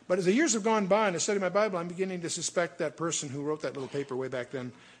 But as the years have gone by and I study my Bible, I'm beginning to suspect that person who wrote that little paper way back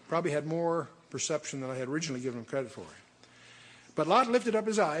then probably had more perception than I had originally given him credit for. But Lot lifted up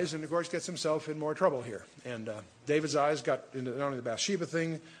his eyes and, of course, gets himself in more trouble here. And David's eyes got into not only the Bathsheba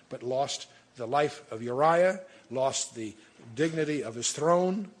thing, but lost the life of Uriah, lost the dignity of his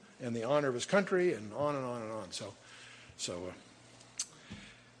throne and the honor of his country, and on and on and on.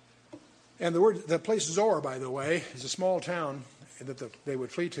 And the place Zoar, by the way, is a small town that they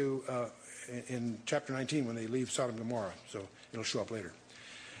would flee to in chapter 19 when they leave Sodom and Gomorrah. So it'll show up later.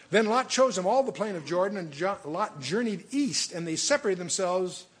 Then Lot chose them all the plain of Jordan, and Lot journeyed east, and they separated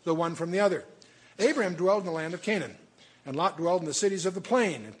themselves the one from the other. Abraham dwelled in the land of Canaan, and Lot dwelled in the cities of the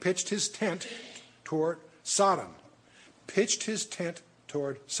plain, and pitched his tent toward Sodom. Pitched his tent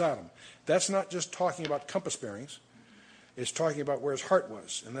toward Sodom. That's not just talking about compass bearings. It's talking about where his heart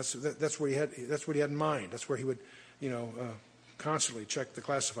was, and that's what he had. That's what he had in mind. That's where he would, constantly check the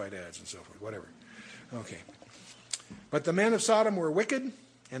classified ads and so forth. Whatever. Okay. But the men of Sodom were wicked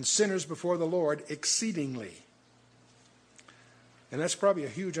and sinners before the Lord exceedingly. And that's probably a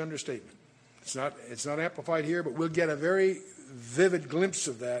huge understatement. It's not amplified here, but we'll get a very vivid glimpse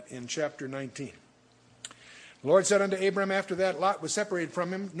of that in chapter 19. The Lord said unto Abram after that Lot was separated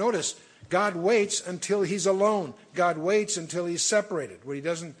from him. Notice, God waits until he's alone. God waits until he's separated. What he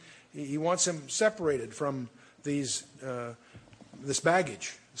doesn't, he wants him separated from this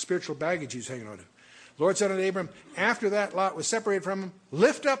baggage, spiritual baggage he's hanging on to. The Lord said unto Abram, after that Lot was separated from him,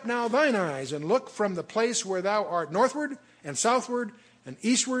 lift up now thine eyes and look from the place where thou art northward and southward and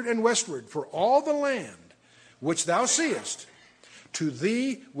eastward and westward, for all the land which thou seest, to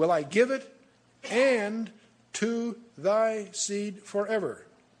thee will I give it, and to thy seed forever.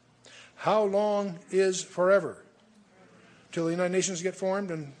 How long is forever? Till the United Nations get formed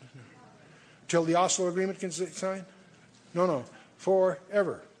and till the Oslo Agreement can be signed? No,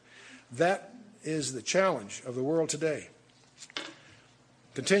 forever. That is the challenge of the world today.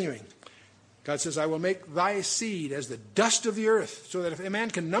 Continuing, God says, I will make thy seed as the dust of the earth, so that if a man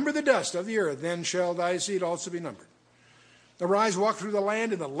can number the dust of the earth, then shall thy seed also be numbered. Arise, walk through the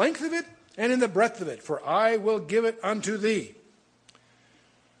land in the length of it and in the breadth of it, for I will give it unto thee.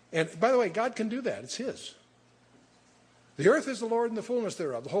 And by the way, God can do that. It's his. The earth is the Lord and the fullness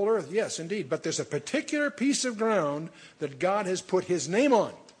thereof. The whole earth, yes, indeed. But there's a particular piece of ground that God has put his name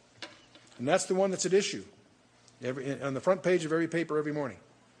on. And that's the one that's at issue. On the front page of every paper every morning.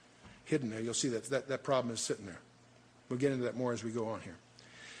 Hidden there, you'll see that problem is sitting there. We'll get into that more as we go on here.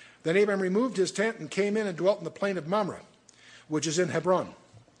 Then Abraham removed his tent and came in and dwelt in the plain of Mamre, which is in Hebron,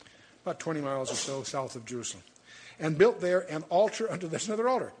 about 20 miles or so south of Jerusalem. And built there an altar unto, that's another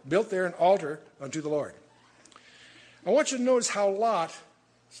altar, built there an altar unto the Lord. I want you to notice how Lot's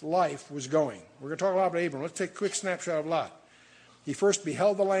life was going. We're going to talk a lot about Abram. Let's take a quick snapshot of Lot. He first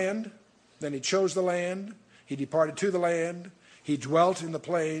beheld the land, then he chose the land, he departed to the land, he dwelt in the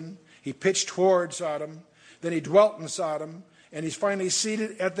plain, he pitched toward Sodom, then he dwelt in Sodom, and he's finally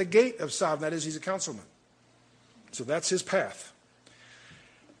seated at the gate of Sodom. That is, he's a councilman. So that's his path.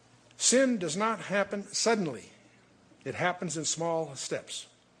 Sin does not happen suddenly. It happens in small steps.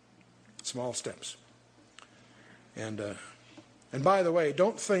 Small steps. And by the way,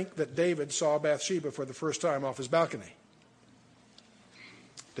 don't think that David saw Bathsheba for the first time off his balcony.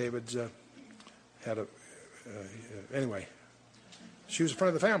 David's anyway, she was a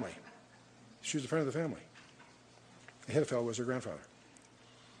friend of the family. She was a friend of the family. Ahithophel was her grandfather.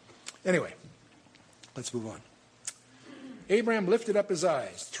 Anyway, let's move on. Abraham lifted up his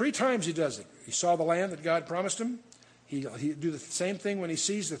eyes. 3 times he does it. He saw the land that God promised him. He do the same thing when he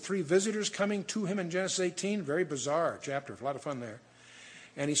sees the 3 visitors coming to him in Genesis 18. Very bizarre chapter. A lot of fun there.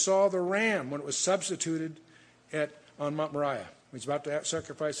 And he saw the ram when it was substituted on Mount Moriah. He's about to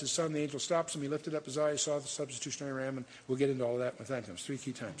sacrifice his son. The angel stops him. He lifted up his eyes, saw the substitutionary ram, and we'll get into all of that when time comes. 3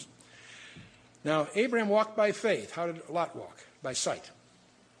 key times. Now, Abraham walked by faith. How did Lot walk? By sight.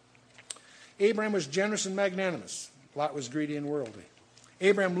 Abraham was generous and magnanimous. Lot was greedy and worldly.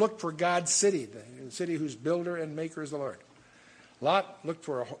 Abraham looked for God's city, the city whose builder and maker is the Lord. Lot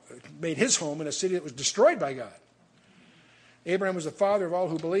made his home in a city that was destroyed by God. Abraham was the father of all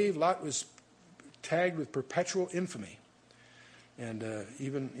who believe. Lot was tagged with perpetual infamy. And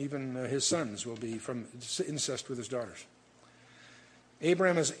even his sons will be from incest with his daughters.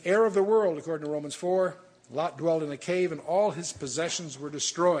 Abraham is heir of the world, according to Romans 4. Lot dwelled in a cave, and all his possessions were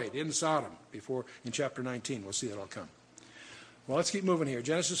destroyed in Sodom. In chapter 19, we'll see that all come. Well, let's keep moving here.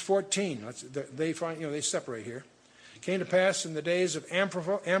 Genesis 14. They separate here. It came to pass in the days of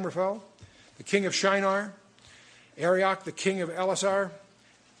Amraphel, the king of Shinar, Arioch, the king of Elasar,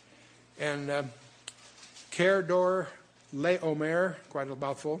 and Kedor Laomer, quite a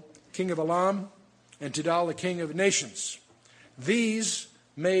mouthful, king of Elam, and Tidal, the king of nations. These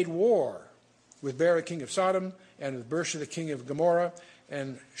made war with Bera, king of Sodom, and with Bersha, the king of Gomorrah,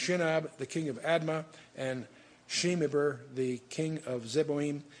 and Shinab, the king of Admah, and Shemeber, the king of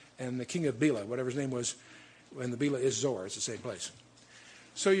Zeboim, and the king of Bela, whatever his name was, and the Bela is Zoar. It's the same place.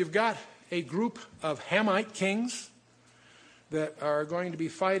 So you've got a group of Hamite kings that are going to be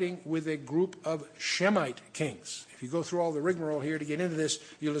fighting with a group of Shemite kings. If you go through all the rigmarole here to get into this,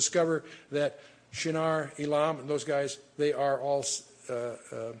 you'll discover that Shinar, Elam, and those guys, they are all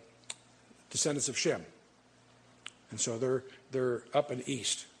descendants of Shem. And so they're up and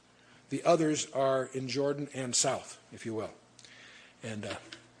east. The others are in Jordan and south, if you will. And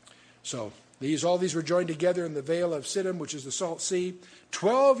so all these were joined together in the Vale of Siddim, which is the Salt Sea.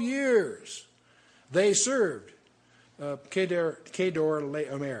 12 years they served Kedor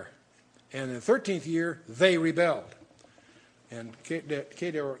Laomer. And in the 13th year, they rebelled. And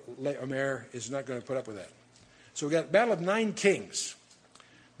Kedor Laomer is not going to put up with that. So we've got a battle of 9 kings.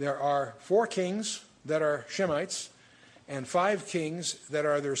 There are 4 kings that are Shemites, and 5 kings that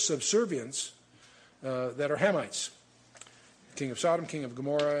are their subservients that are Hamites. King of Sodom, king of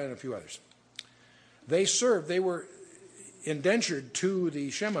Gomorrah, and a few others. They were indentured to the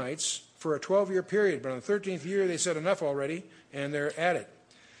Shemites for a 12-year period, but on the 13th year they said enough already, and they're at it.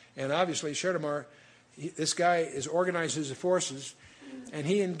 And obviously Shedemar, this guy has organized his forces, and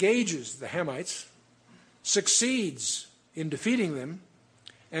he engages the Hamites, succeeds in defeating them,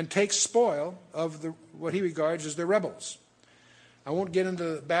 and takes spoil of what he regards as the rebels. I won't get into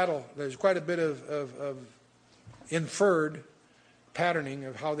the battle. There's quite a bit of inferred patterning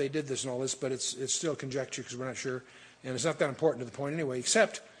of how they did this and all this, but it's still conjecture because we're not sure, and it's not that important to the point anyway,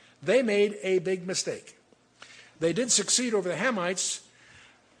 except they made a big mistake. They did succeed over the Hamites,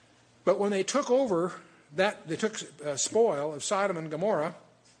 but when they took over they took spoil of Sodom and Gomorrah,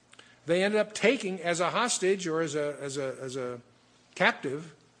 they ended up taking as a hostage or as a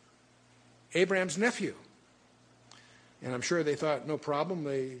captive Abraham's nephew. And I'm sure they thought no problem.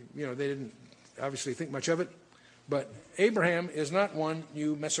 They didn't obviously think much of it. But Abraham is not one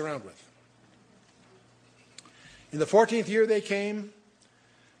you mess around with. In the 14th year they came,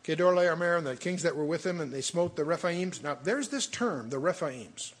 Kedorlaomer and the kings that were with him, and they smote the Rephaims. Now, there's this term, the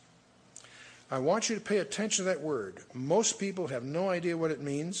Rephaims. I want you to pay attention to that word. Most people have no idea what it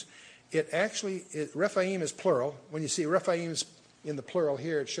means. Rephaim is plural. When you see Rephaims in the plural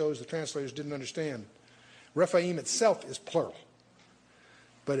here, it shows the translators didn't understand. Rephaim itself is plural,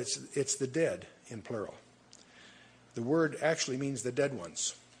 but it's the dead in plural. The word actually means the dead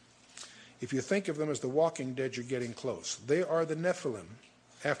ones. If you think of them as the walking dead, you're getting close. They are the Nephilim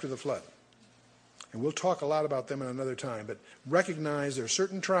after the flood. And we'll talk a lot about them in another time, but recognize there are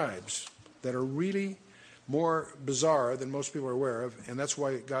certain tribes that are really more bizarre than most people are aware of, and that's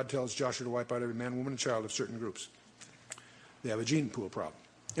why God tells Joshua to wipe out every man, woman, and child of certain groups. They have a gene pool problem.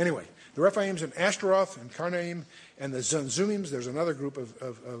 Anyway, the Rephaims and Ashtaroth and Karnaim and the Zunims, there's another group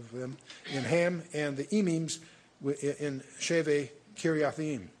of them in Ham, and the Emims in Sheve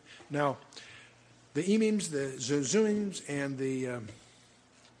Kiriathaim. Now, the Emims, the Zunims, and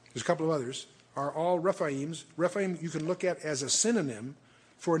there's a couple of others, are all Rephaims. Rephaim you can look at as a synonym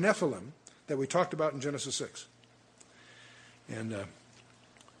for Nephilim that we talked about in Genesis 6. And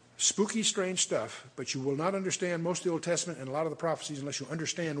spooky, strange stuff, but you will not understand most of the Old Testament and a lot of the prophecies unless you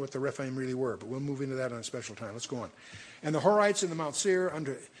understand what the Rephaim really were. But we'll move into that on a special time. Let's go on. And the Horites in the Mount Seir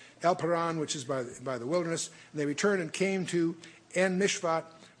under El Paran, which is by the wilderness, and they returned and came to En Mishpat,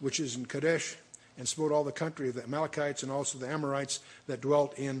 which is in Kadesh, and smote all the country of the Amalekites and also the Amorites that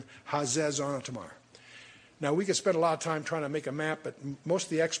dwelt in Hazez Tamar. Now, we could spend a lot of time trying to make a map, but most of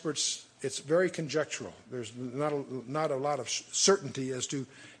the experts, it's very conjectural. There's not a lot of certainty as to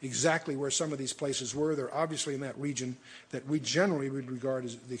exactly where some of these places were. They're obviously in that region that we generally would regard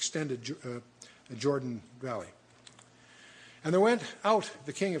as the extended Jordan Valley. And there went out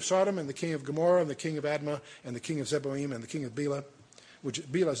the king of Sodom and the king of Gomorrah and the king of Admah and the king of Zeboim and the king of Bela,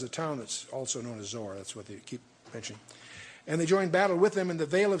 which Bela is a town that's also known as Zoar. That's what they keep mentioning. And they joined battle with them in the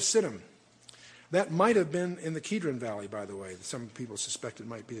Vale of Siddim. That might have been in the Kidron Valley, by the way. Some people suspect it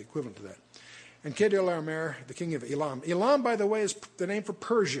might be equivalent to that. And Kedorlaomer, the king of Elam. Elam, by the way, is the name for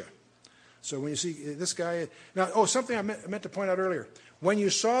Persia. So when you see this guy... Now, something I meant to point out earlier. When you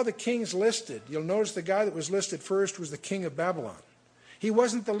saw the kings listed, you'll notice the guy that was listed first was the king of Babylon. He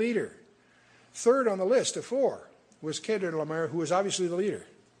wasn't the leader. Third on the list of 4 was Kedorlaomer, who was obviously the leader.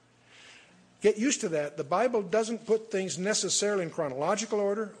 Get used to that. The Bible doesn't put things necessarily in chronological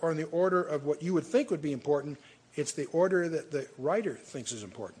order or in the order of what you would think would be important. It's the order that the writer thinks is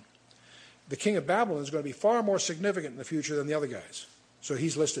important. The king of Babylon is going to be far more significant in the future than the other guys. So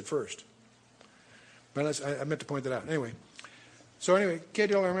he's listed first. But I meant to point that out. Anyway,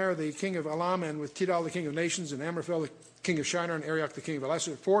 Kedorlaomer, the king of Elam, and with Tidal, the king of nations, and Amraphel, the king of Shinar, and Arioch, the king of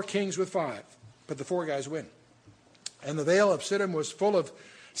Elasar. 4 kings with 5. But the 4 guys win. And the Vale of Siddim was full of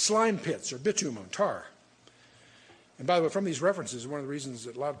slime pits or bitumen, tar. And by the way, from these references, one of the reasons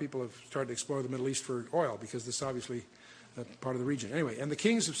that a lot of people have started to explore the Middle East for oil, because this is obviously part of the region. Anyway, and the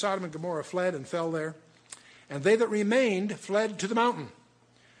kings of Sodom and Gomorrah fled and fell there. And they that remained fled to the mountain.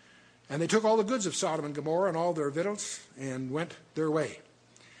 And they took all the goods of Sodom and Gomorrah and all their victuals and went their way.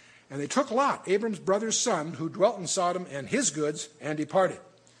 And they took Lot, Abram's brother's son, who dwelt in Sodom, and his goods, and departed.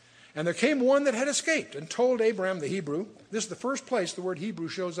 And there came one that had escaped and told Abram the Hebrew. This is the first place the word Hebrew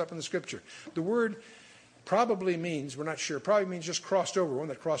shows up in the scripture. The word probably means, we're not sure, probably means just crossed over, one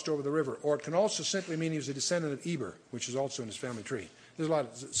that crossed over the river. Or it can also simply mean he was a descendant of Eber, which is also in his family tree. There's a lot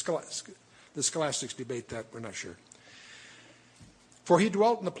of, the scholastics debate that, we're not sure. For he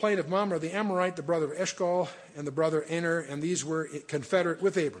dwelt in the plain of Mamre, the Amorite, the brother of Eshcol, and the brother Aner, and these were confederate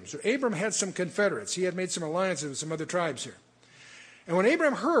with Abram. So Abram had some confederates. He had made some alliances with some other tribes here. And when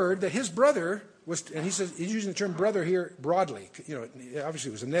Abram heard that his brother was, and he says, he's using the term brother here broadly, obviously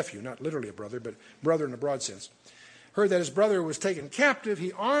it was a nephew, not literally a brother, but brother in a broad sense, heard that his brother was taken captive,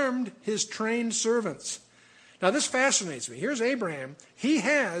 he armed his trained servants. Now this fascinates me. Here's Abraham. He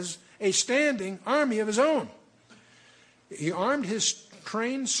has a standing army of his own. He armed his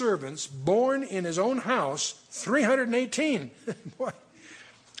trained servants, born in his own house, 318,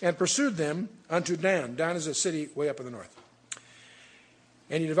 and pursued them unto Dan. Dan is a city way up in the north.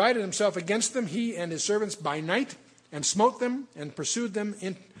 And he divided himself against them, he and his servants, by night, and smote them, and pursued them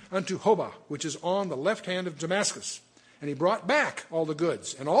unto Hobah, which is on the left hand of Damascus. And he brought back all the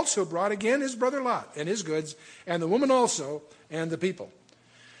goods, and also brought again his brother Lot, and his goods, and the woman also, and the people.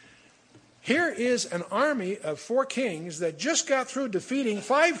 Here is an army of 4 kings that just got through defeating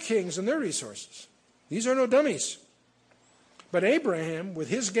 5 kings and their resources. These are no dummies. But Abraham, with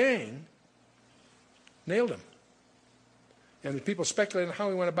his gang, nailed him. And people speculate on how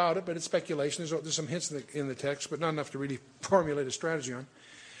he went about it, but it's speculation. There's some hints in the text, but not enough to really formulate a strategy on.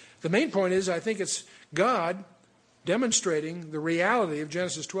 The main point is, I think it's God demonstrating the reality of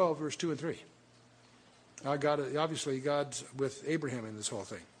Genesis 12, verse 2 and 3. Obviously, God's with Abraham in this whole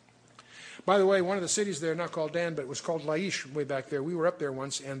thing. By the way, one of the cities there, not called Dan, but was called Laish way back there. We were up there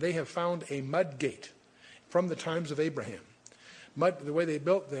once, and they have found a mud gate from the times of Abraham. Mud, the way they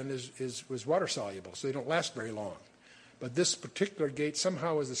built then was water soluble, so they don't last very long. But this particular gate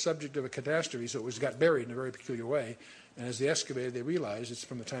somehow was the subject of a catastrophe, so it got buried in a very peculiar way. And as they excavated, they realized it's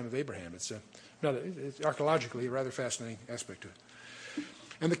from the time of Abraham. It's archaeologically a rather fascinating aspect to it.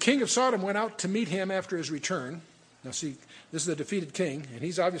 And the king of Sodom went out to meet him after his return. Now see, this is the defeated king, and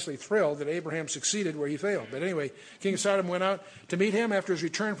he's obviously thrilled that Abraham succeeded where he failed. But anyway, King of Sodom went out to meet him after his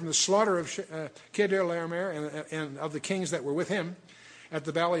return from the slaughter of Kedar-Laomer and of the kings that were with him at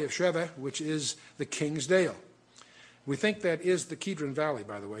the valley of Sheva, which is the King's Dale. We think that is the Kidron Valley,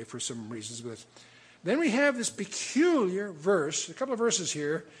 by the way, for some reasons. But then we have this peculiar verse, a couple of verses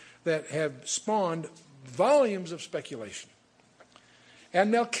here, that have spawned volumes of speculation. And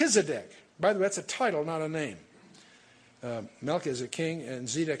Melchizedek, by the way, that's a title, not a name. Melchizedek is a king, and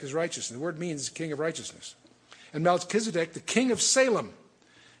Zedek is righteousness. The word means king of righteousness. And Melchizedek, the king of Salem,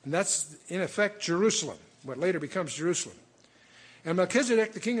 and that's in effect Jerusalem, what later becomes Jerusalem. And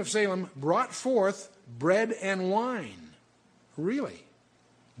Melchizedek, the king of Salem, brought forth bread and wine. Really?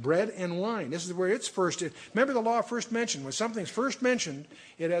 Bread and wine. This is where it's first. Remember, the law first mentioned. When something's first mentioned,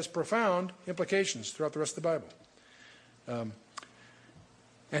 it has profound implications throughout the rest of the Bible.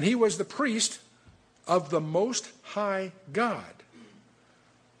 And he was the priest of the Most High God.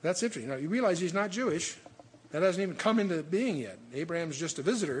 That's interesting. Now, you realize he's not Jewish. That hasn't even come into being yet. Abraham's just a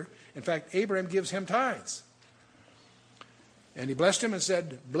visitor. In fact, Abraham gives him tithes. And he blessed him and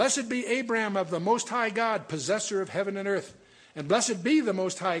said, "Blessed be Abraham of the Most High God, possessor of heaven and earth. And blessed be the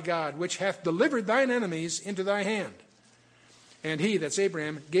Most High God, which hath delivered thine enemies into thy hand." And he, that's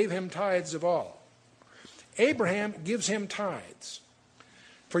Abraham, gave him tithes of all. Abraham gives him tithes.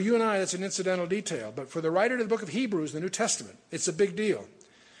 For you and I, that's an incidental detail. But for the writer of the book of Hebrews, the New Testament, it's a big deal.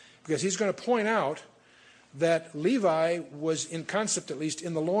 Because he's going to point out that Levi was, in concept at least,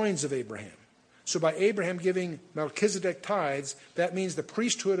 in the loins of Abraham. So by Abraham giving Melchizedek tithes, that means the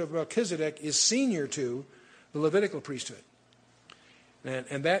priesthood of Melchizedek is senior to the Levitical priesthood.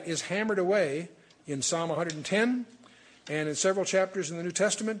 And that is hammered away in Psalm 110 and in several chapters in the New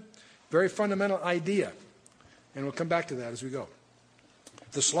Testament. Very fundamental idea. And we'll come back to that as we go.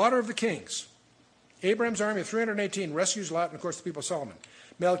 The slaughter of the kings. Abraham's army of 318 rescues Lot and, of course, the people of Solomon.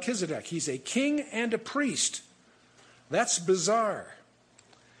 Melchizedek, he's a king and a priest. That's bizarre.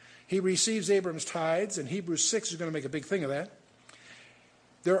 He receives Abraham's tithes, and Hebrews 6 is going to make a big thing of that.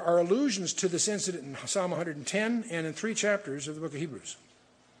 There are allusions to this incident in Psalm 110 and in 3 chapters of the book of Hebrews.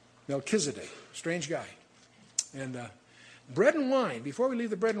 Melchizedek, strange guy. And bread and wine, before we leave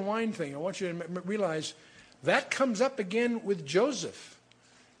the bread and wine thing, I want you to realize that comes up again with Joseph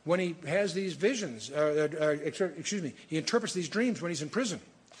when he has these visions. He interprets these dreams when he's in prison.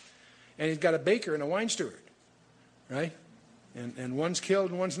 And he's got a baker and a wine steward, right? And one's killed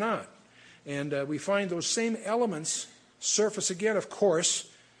and one's not. And we find those same elements surface again, of course,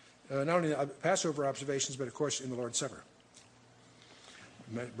 not only in the Passover observations, but of course in the Lord's Supper.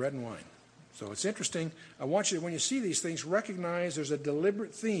 Bread and wine. So it's interesting. I want you to, when you see these things, recognize there's a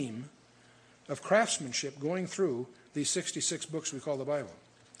deliberate theme of craftsmanship going through these 66 books we call the Bible.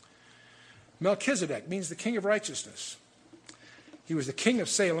 Melchizedek means the king of righteousness. He was the king of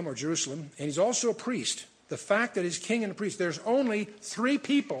Salem or Jerusalem, and he's also a priest. The fact that he's king and a priest, there's only 3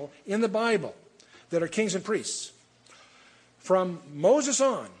 people in the Bible that are kings and priests. From Moses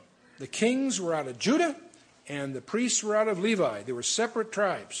on, the kings were out of Judah and the priests were out of Levi. They were separate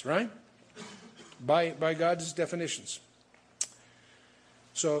tribes, right? By God's definitions.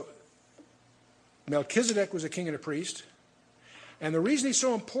 So Melchizedek was a king and a priest. And the reason he's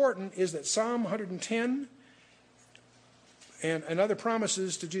so important is that Psalm 110 and other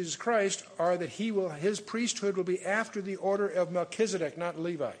promises to Jesus Christ are that his priesthood will be after the order of Melchizedek, not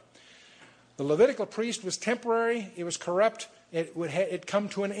Levi. The Levitical priest was temporary. It was corrupt. It come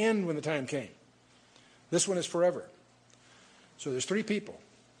to an end when the time came. This one is forever. So there's 3 people.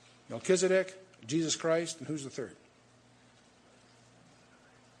 Melchizedek, Jesus Christ, and who's the third?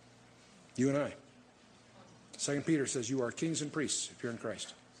 You and I. 2 Peter says you are kings and priests if you're in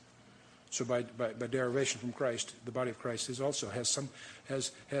Christ. So by derivation from Christ, the body of Christ has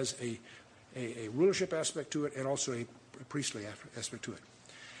a rulership aspect to it and also a priestly aspect to it.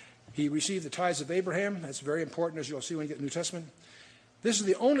 He received the tithes of Abraham. That's very important, as you'll see when you get the New Testament. This is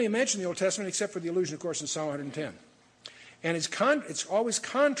the only mention in the Old Testament, except for the allusion, of course, in Psalm 110. And it's always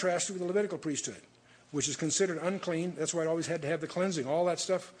contrasted with the Levitical priesthood, which is considered unclean. That's why it always had to have the cleansing. All that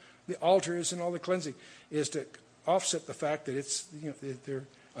stuff, the altars and all the cleansing, is to offset the fact that it's, they're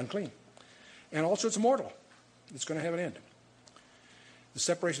unclean. And also it's mortal. It's going to have an end. The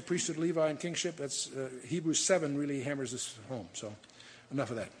separation of priesthood, Levi, and kingship, that's Hebrews 7 really hammers this home. So enough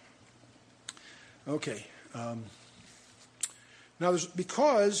of that. Okay. Now,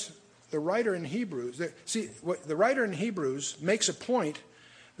 because the writer in Hebrews, the writer in Hebrews makes a point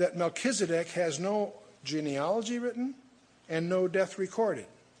that Melchizedek has no genealogy written and no death recorded.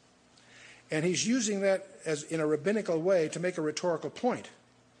 And he's using that as in a rabbinical way to make a rhetorical point.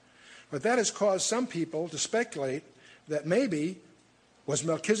 But that has caused some people to speculate that maybe was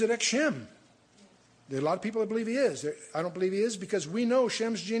Melchizedek Shem. There are a lot of people that believe he is. I don't believe he is because we know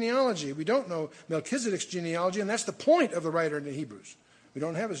Shem's genealogy. We don't know Melchizedek's genealogy, and that's the point of the writer in the Hebrews. We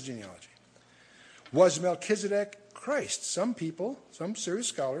don't have his genealogy. Was Melchizedek Christ? Some people, some serious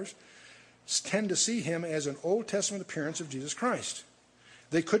scholars, tend to see him as an Old Testament appearance of Jesus Christ.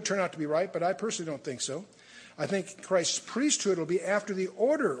 They could turn out to be right, but I personally don't think so. I think Christ's priesthood will be after the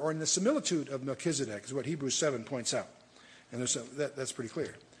order or in the similitude of Melchizedek, is what Hebrews 7 points out. And that's pretty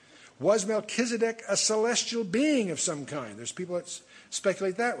clear. Was Melchizedek a celestial being of some kind? There's people that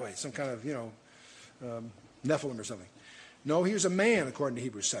speculate that way, some kind of, Nephilim or something. No, he was a man, according to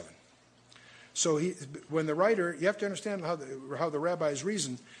Hebrews 7. So when the writer, you have to understand how the rabbis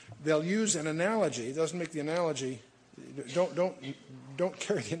reason. They'll use an analogy. It doesn't make the analogy. Don't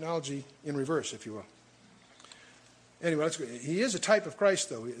carry the analogy in reverse, if you will. Anyway, he is a type of Christ,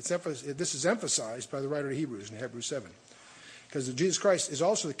 though. This is emphasized by the writer of Hebrews in Hebrews 7. Because Jesus Christ is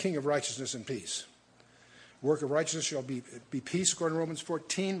also the King of righteousness and peace. Work of righteousness shall be peace, according to Romans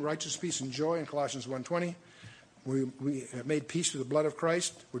 14, righteousness, peace, and joy in Colossians 1:20. We have made peace through the blood of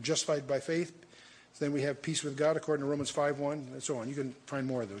Christ. We're justified by faith. Then we have peace with God, according to Romans 5:1, and so on. You can find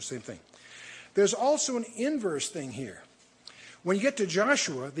more of those, same thing. There's also an inverse thing here. When you get to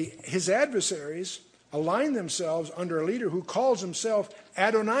Joshua, his adversaries align themselves under a leader who calls himself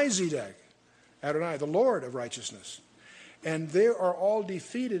Adonai-Zedek, Adonai, the Lord of righteousness. And they are all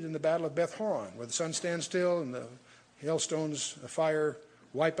defeated in the battle of Beth Horon, where the sun stands still and the hailstones of fire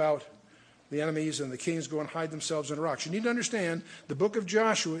wipe out the enemies, and the kings go and hide themselves in the rocks. You need to understand the book of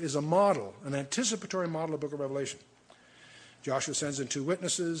Joshua is a model, an anticipatory model of the book of Revelation. Joshua sends in 2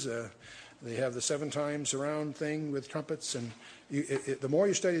 witnesses. They have the 7 times around thing with trumpets. And the more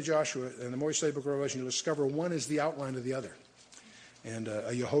you study Joshua and the more you study the book of Revelation, you'll discover one is the outline of the other. And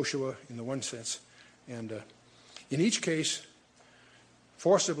a Yehoshua in the one sense. And in each case,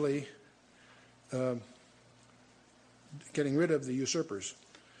 forcibly getting rid of the usurpers.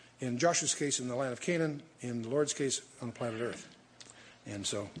 In Joshua's case, in the land of Canaan. In the Lord's case, on the planet Earth. And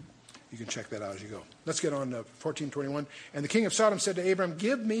so you can check that out as you go. Let's get on to 14:21. And the king of Sodom said to Abram,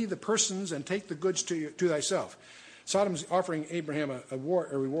 give me the persons and take the goods to thyself. Sodom's offering Abraham a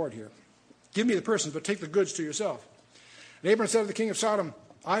reward here. Give me the persons, but take the goods to yourself. And Abram said to the king of Sodom,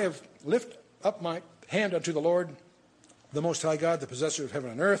 I have lifted up my hand unto the Lord, the Most High God, the possessor of heaven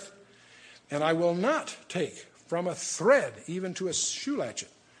and earth, and I will not take from a thread even to a shoe latchet,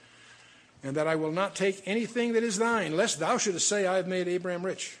 and that I will not take anything that is thine, lest thou shouldest say, I have made Abraham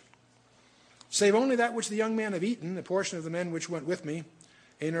rich. Save only that which the young men have eaten, the portion of the men which went with me,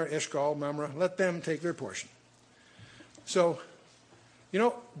 Aner, Eshcol, Mamre, let them take their portion. So,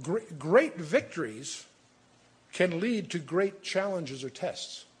 great victories can lead to great challenges or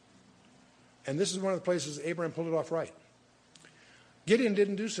tests. And this is one of the places Abraham pulled it off right. Gideon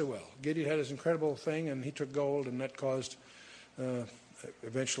didn't do so well. Gideon had his incredible thing, and he took gold, and that caused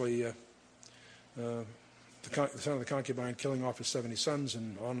eventually the son of the concubine killing off his 70 sons,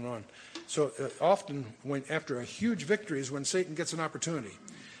 and on and on. So often, when after a huge victory is when Satan gets an opportunity.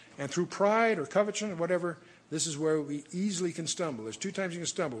 And through pride or covetousness or whatever, this is where we easily can stumble. There's 2 times you can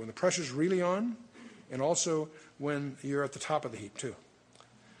stumble. When the pressure's really on, and also when you're at the top of the heap, too.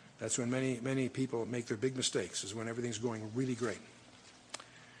 That's when many people make their big mistakes, is when everything's going really great.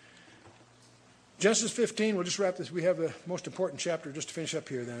 Genesis 15, we'll just wrap this. We have the most important chapter just to finish up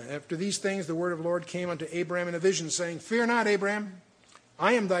here then. After these things, the word of the Lord came unto Abraham in a vision, saying, Fear not, Abraham,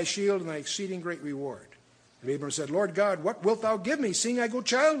 I am thy shield and thy exceeding great reward. And Abraham said, Lord God, what wilt thou give me, seeing I go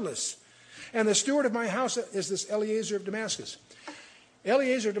childless? And the steward of my house is this Eliezer of Damascus.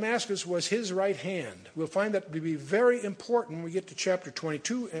 Eliezer of Damascus was his right hand. We'll find that to be very important when we get to chapter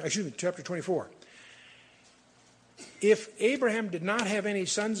 24. If Abraham did not have any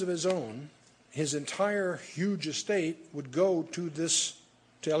sons of his own, his entire huge estate would go to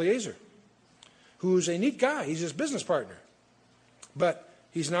Eliezer, who's a neat guy. He's his business partner. But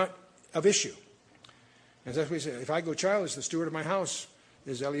he's not of issue. And that's what he said. If I go childless, the steward of my house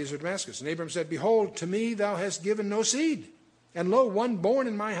is Eliezer of Damascus. And Abram said, behold, to me thou hast given no seed. And lo, one born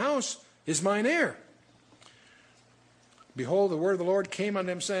in my house is mine heir. Behold, the word of the Lord came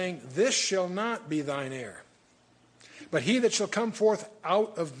unto him, saying, this shall not be thine heir. But he that shall come forth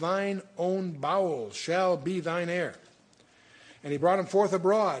out of thine own bowels shall be thine heir. And he brought him forth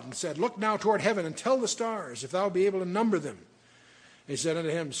abroad, and said, look now toward heaven, and tell the stars, if thou be able to number them. And he said unto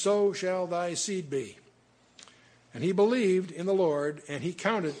him, so shall thy seed be. And he believed in the Lord, and he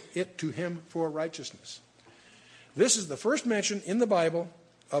counted it to him for righteousness. This is the first mention in the Bible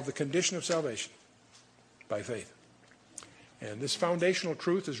of the condition of salvation, by faith. And this foundational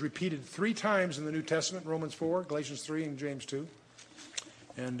truth is repeated 3 times in the New Testament, Romans 4, Galatians 3, and James 2.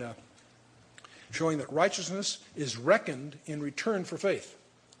 And showing that righteousness is reckoned in return for faith.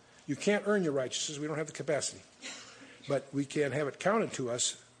 You can't earn your righteousness. We don't have the capacity. But we can have it counted to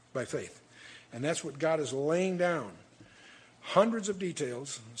us by faith. And that's what God is laying down. Hundreds of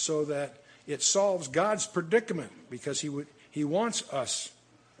details so that it solves God's predicament, because he wants us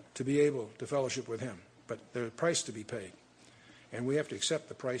to be able to fellowship with him. But there's a price to be paid. And we have to accept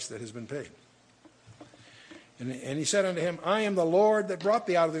the price that has been paid. And he said unto him, I am the Lord that brought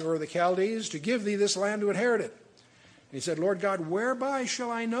thee out of the Ur of the Chaldees to give thee this land to inherit it. And he said, Lord God, whereby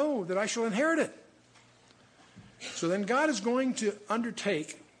shall I know that I shall inherit it? So then God is going to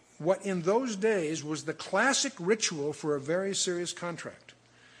undertake what in those days was the classic ritual for a very serious contract.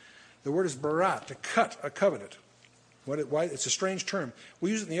 The word is barat, to cut a covenant. It's a strange term.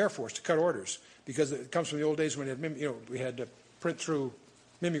 We use it in the Air Force to cut orders, because it comes from the old days when we had to print through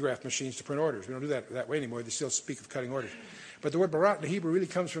mimeograph machines to print orders. We don't do that way anymore. They still speak of cutting orders. But the word barat in the Hebrew really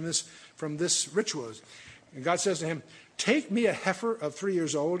comes from this ritual. And God says to him, take me a heifer of 3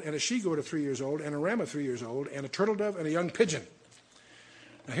 years old, and a she-goat of 3 years old, and a ram of 3 years old, and a turtle dove, and a young pigeon.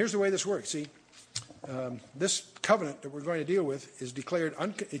 Now here's the way this works. See, this covenant that we're going to deal with is declared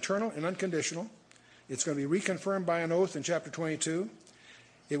eternal and unconditional. It's going to be reconfirmed by an oath in chapter 22.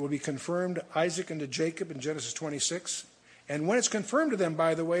 It will be confirmed to Isaac and to Jacob in Genesis 26. And when it's confirmed to them,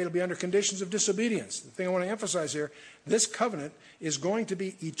 by the way, it'll be under conditions of disobedience. The thing I want to emphasize here, this covenant is going to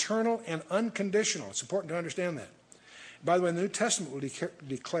be eternal and unconditional. It's important to understand that. By the way, the New Testament will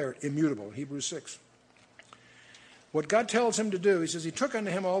declare it immutable in Hebrews 6. What God tells him to do, he says, he took unto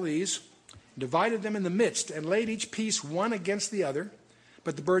him all these, divided them in the midst, and laid each piece one against the other,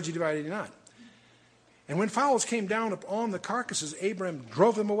 but the birds he divided not. And when fowls came down upon the carcasses, Abram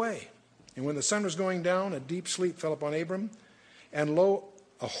drove them away. And when the sun was going down, a deep sleep fell upon Abram, and lo,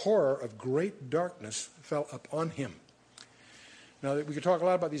 a horror of great darkness fell upon him. Now, we could talk a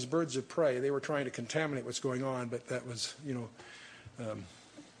lot about these birds of prey. They were trying to contaminate what's going on, but that was,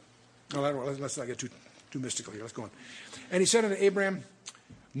 let's not get too mystical here. Let's go on. And he said unto Abram,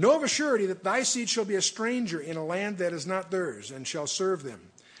 know of a surety that thy seed shall be a stranger in a land that is not theirs, and shall serve them,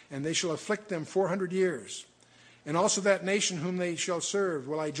 and they shall afflict them 400 years. And also that nation whom they shall serve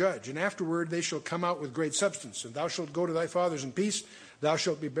will I judge. And afterward they shall come out with great substance. And thou shalt go to thy fathers in peace. Thou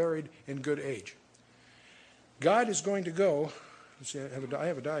shalt be buried in good age. God is going to go. Let's see, I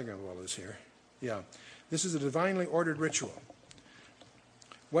have a diagram of all this here. Yeah. This is a divinely ordered ritual.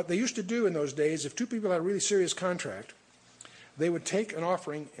 What they used to do in those days, if two people had a really serious contract, they would take an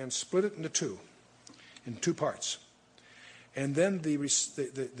offering and split it into two parts. And then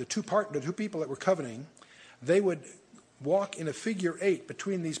the two people that were covenanting, they would walk in a figure 8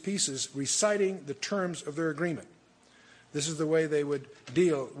 between these pieces, reciting the terms of their agreement. This is the way they would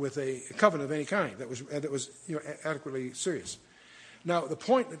deal with a covenant of any kind that was adequately serious. Now, the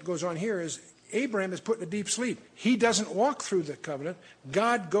point that goes on here is Abraham is put in a deep sleep. He doesn't walk through the covenant.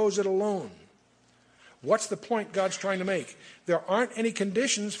 God goes it alone. What's the point God's trying to make? There aren't any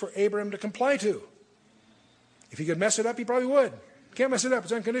conditions for Abraham to comply to. If he could mess it up, he probably would. Can't mess it up.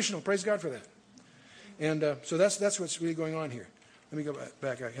 It's unconditional. Praise God for that. And so that's what's really going on here. Let me go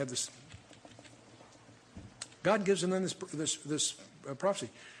back. I had this. God gives them then this prophecy.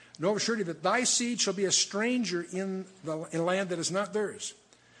 Know of a surety that thy seed shall be a stranger in a land that is not theirs,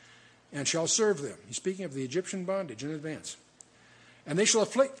 and shall serve them. He's speaking of the Egyptian bondage in advance. And they shall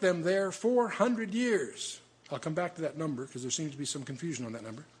afflict them there 400 years. I'll come back to that number because there seems to be some confusion on that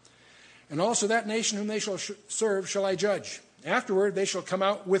number. And also that nation whom they shall serve shall I judge. Afterward, they shall come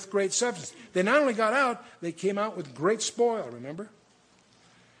out with great substance. They not only got out, they came out with great spoil, remember?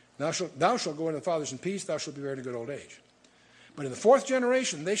 Thou shalt go into the fathers in peace, thou shalt be buried in good old age. But in the 4th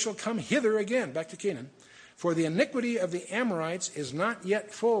generation, they shall come hither again, back to Canaan, for the iniquity of the Amorites is not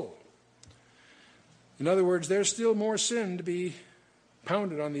yet full. In other words, there's still more sin to be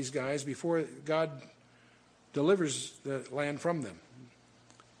pounded on these guys before God delivers the land from them.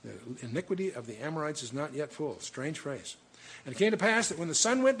 The iniquity of the Amorites is not yet full. Strange phrase. And it came to pass that when the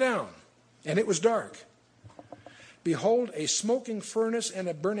sun went down, and it was dark, behold, a smoking furnace and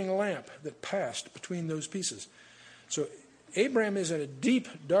a burning lamp that passed between those pieces. So Abraham is in a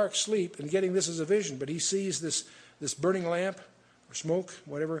deep, dark sleep and getting this as a vision, but he sees this burning lamp, or smoke,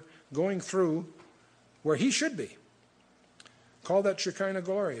 whatever, going through where he should be. Call that Shekinah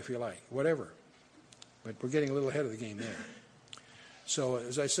glory, if you like, whatever. But we're getting a little ahead of the game there. So,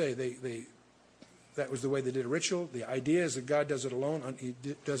 as I say, that was the way they did a ritual. The idea is that God does it alone. He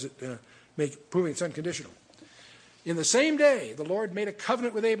does it, proving it's unconditional. In the same day, the Lord made a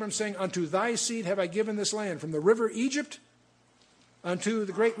covenant with Abram, saying, unto thy seed have I given this land, from the river Egypt unto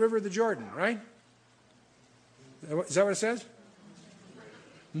the great river, the Jordan, right? Is that what it says?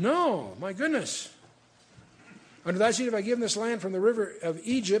 No, my goodness. Unto thy seed have I given this land from the river of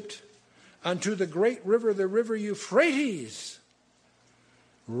Egypt unto the great river, the river Euphrates.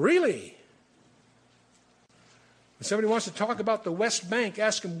 Really? If somebody wants to talk about the West Bank,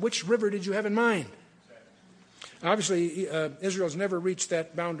 ask them, which river did you have in mind? Obviously, Israel's never reached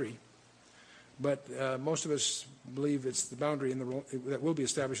that boundary, but most of us believe it's the boundary that will be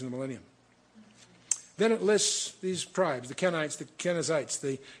established in the millennium. Then it lists these tribes, the Kenites, the Kenizzites,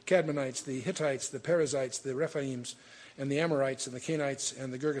 the Cadmonites, the Hittites, the Perizzites, the Rephaims, and the Amorites, and the Canaanites,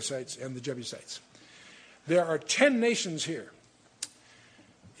 and the Girgashites, and the Jebusites. There are 10 nations here.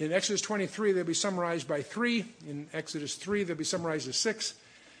 In Exodus 23, they'll be summarized by 3. In Exodus 3, they'll be summarized as 6.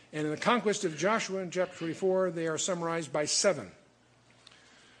 And in the conquest of Joshua in chapter 24, they are summarized by 7.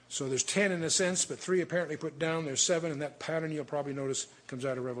 So there's 10 in a sense, but 3 apparently put down. There's 7, and that pattern you'll probably notice comes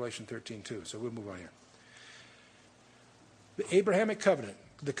out of Revelation 13 too. So we'll move on here. The Abrahamic covenant,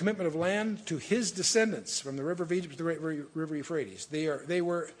 the commitment of land to his descendants from the river of Egypt to the great river Euphrates. They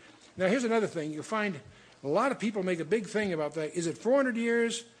were. Now here's another thing. You'll find a lot of people make a big thing about that. Is it 400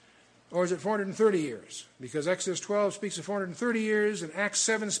 years or is it 430 years? Because Exodus 12 speaks of 430 years and Acts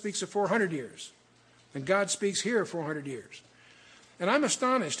 7 speaks of 400 years. And God speaks here of 400 years. And I'm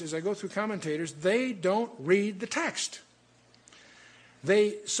astonished as I go through commentators, they don't read the text.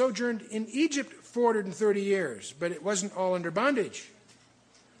 They sojourned in Egypt 430 years, but it wasn't all under bondage.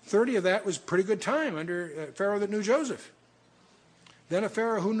 30 of that was pretty good time under a Pharaoh that knew Joseph. Then a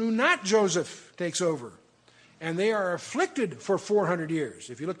Pharaoh who knew not Joseph takes over. And they are afflicted for 400 years.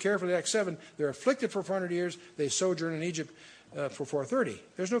 If you look carefully at Acts 7, they're afflicted for 400 years. They sojourn in Egypt for 430.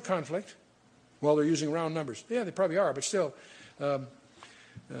 There's no conflict. Well, they're using round numbers. Yeah, they probably are, but still. And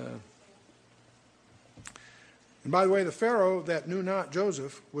by the way, the Pharaoh that knew not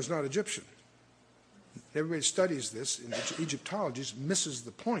Joseph was not Egyptian. Everybody studies this in Egyptology misses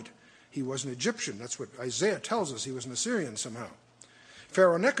the point. He was an Egyptian. That's what Isaiah tells us. He was an Assyrian somehow.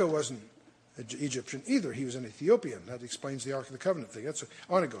 Pharaoh Necho wasn't Egyptian either. He was an Ethiopian. That explains the Ark of the Covenant thing. That's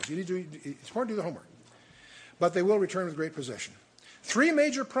on it goes. It's important to do the homework. But they will return with great possession. 3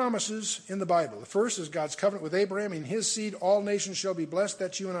 major promises in the Bible. The first is God's covenant with Abraham. In his seed all nations shall be blessed.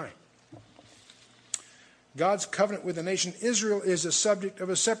 That's you and I. God's covenant with the nation Israel is the subject of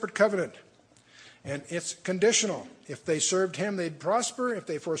a separate covenant. And it's conditional. If they served him, they'd prosper. If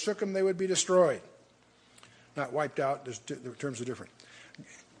they forsook him, they would be destroyed. Not wiped out. The terms are different.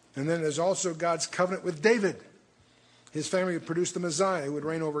 And then there's also God's covenant with David. His family would produce the Messiah who would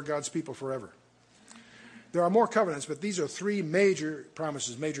reign over God's people forever. There are more covenants, but these are 3 major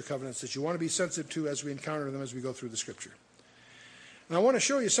promises, major covenants that you want to be sensitive to as we encounter them as we go through the Scripture. And I want to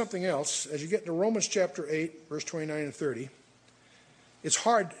show you something else. As you get into Romans chapter 8, verse 29 and 30, it's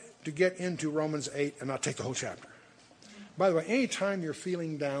hard to get into Romans 8 and not take the whole chapter. By the way, anytime you're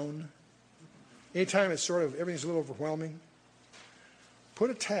feeling down, anytime it's sort of everything's a little overwhelming, put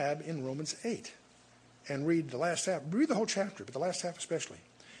a tab in Romans 8 and read the last half. Read the whole chapter, but the last half especially.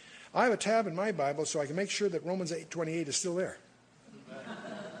 I have a tab in my Bible so I can make sure that Romans 8:28 is still there.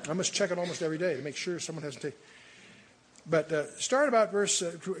 I must check it almost every day to make sure someone hasn't taken. But start about verse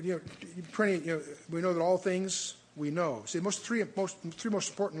 20. We know that all things we know. See, three most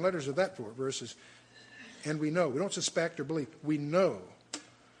important letters of that verse is, and we know. We don't suspect or believe. We know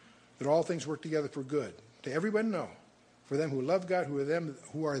that all things work together for good. To everyone know. For them who love God,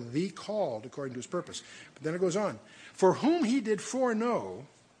 who are the called according to his purpose. But then it goes on. For whom he did foreknow,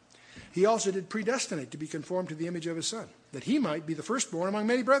 he also did predestinate to be conformed to the image of his Son, that he might be the firstborn among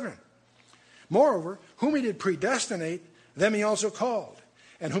many brethren. Moreover, whom he did predestinate, them he also called.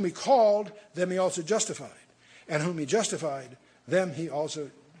 And whom he called, them he also justified. And whom he justified, them he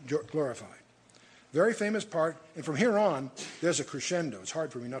also glorified. Very famous part. And from here on, there's a crescendo. It's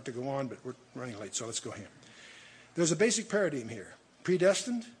hard for me not to go on, but we're running late, so let's go here. There's a basic paradigm here.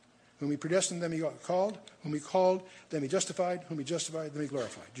 Predestined, Whom he predestined, them he called. Whom he called, them he justified. Whom he justified, them he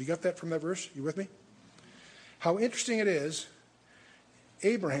glorified. Do you get that from that verse? You with me? How interesting it is.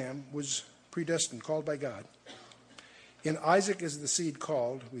 Abraham was predestined, called by God. In Isaac is the seed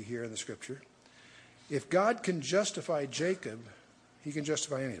called, we hear in the scripture. If God can justify Jacob, he can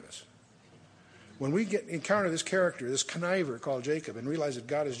justify any of us. When we encounter this character, this conniver called Jacob, and realize that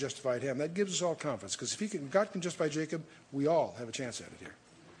God has justified him, that gives us all confidence. Because if God can justify Jacob, we all have a chance at it here.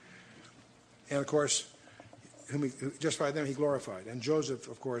 And of course, whom he justified them, he glorified. And Joseph,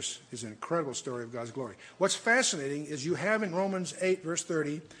 of course, is an incredible story of God's glory. What's fascinating is you have in Romans 8, verse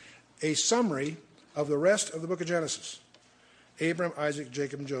 30, a summary of the rest of the book of Genesis. Abram, Isaac,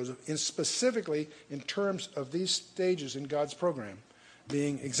 Jacob, and Joseph, specifically in terms of these stages in God's program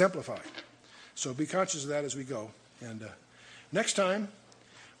being exemplified. So be conscious of that as we go. And next time,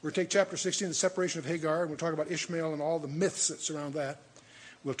 we'll take chapter 16, the separation of Hagar, and we'll talk about Ishmael and all the myths that surround that.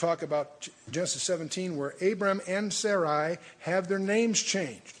 We'll talk about Genesis 17, where Abram and Sarai have their names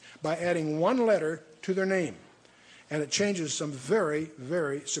changed by adding one letter to their name. And it changes some very,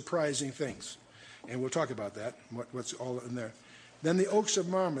 very surprising things. And we'll talk about that, what's all in there. Then the Oaks of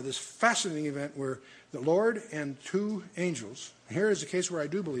Mamre, this fascinating event where the Lord and two angels, here is a case where I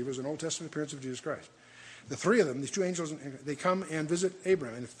do believe there's an Old Testament appearance of Jesus Christ. The three of them, these two angels, they come and visit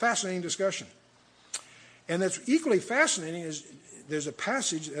Abraham in a fascinating discussion. And that's equally fascinating is there's a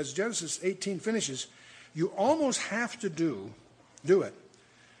passage, as Genesis 18 finishes, you almost have to do it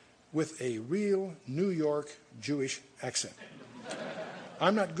with a real New York Jewish accent.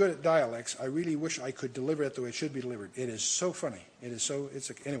 I'm not good at dialects. I really wish I could deliver it the way it should be delivered. It is so funny.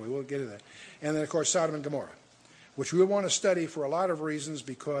 Anyway, we'll get to that. And then, of course, Sodom and Gomorrah, which we'll want to study for a lot of reasons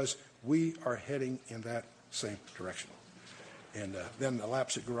because we are heading in that same direction. And then the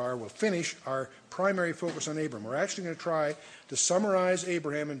lapse at Gerar will finish our primary focus on Abram. We're actually going to try to summarize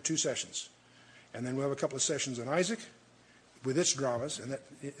Abraham in 2 sessions. And then we'll have a couple of sessions on Isaac with its dramas.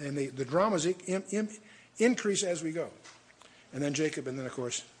 And the dramas increase as we go. And then Jacob, and then, of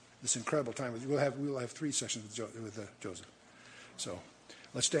course, this incredible time. We'll have 3 sessions with Joseph. So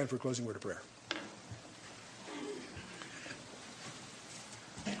let's stand for a closing word of prayer.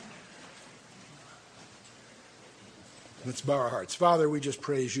 Let's bow our hearts. Father, we just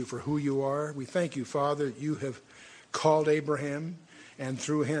praise you for who you are. We thank you, Father, that you have called Abraham and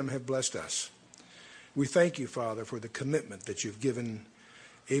through him have blessed us. We thank you, Father, for the commitment that you've given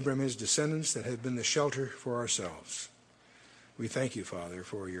Abraham and his descendants that have been the shelter for ourselves. We thank you, Father,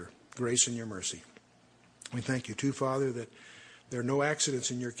 for your grace and your mercy. We thank you, too, Father, that there are no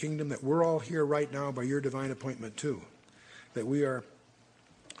accidents in your kingdom, that we're all here right now by your divine appointment, too, that we are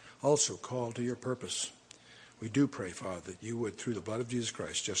also called to your purpose. We do pray, Father, that you would, through the blood of Jesus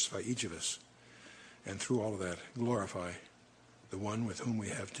Christ, justify each of us, and through all of that, glorify the one with whom we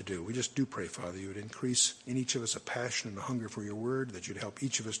have to do. We just do pray, Father, you would increase in each of us a passion and a hunger for your word, that you'd help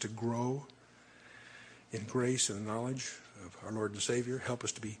each of us to grow in grace and knowledge of our Lord and Savior. Help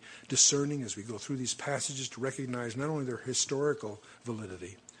us to be discerning as we go through these passages, to recognize not only their historical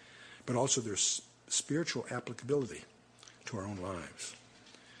validity, but also their spiritual applicability to our own lives.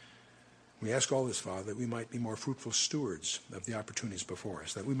 We ask all this, Father, that we might be more fruitful stewards of the opportunities before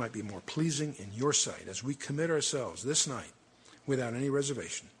us, that we might be more pleasing in your sight as we commit ourselves this night, without any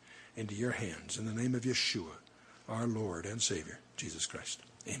reservation, into your hands, in the name of Yeshua, our Lord and Savior, Jesus Christ.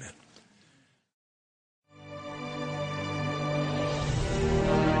 Amen.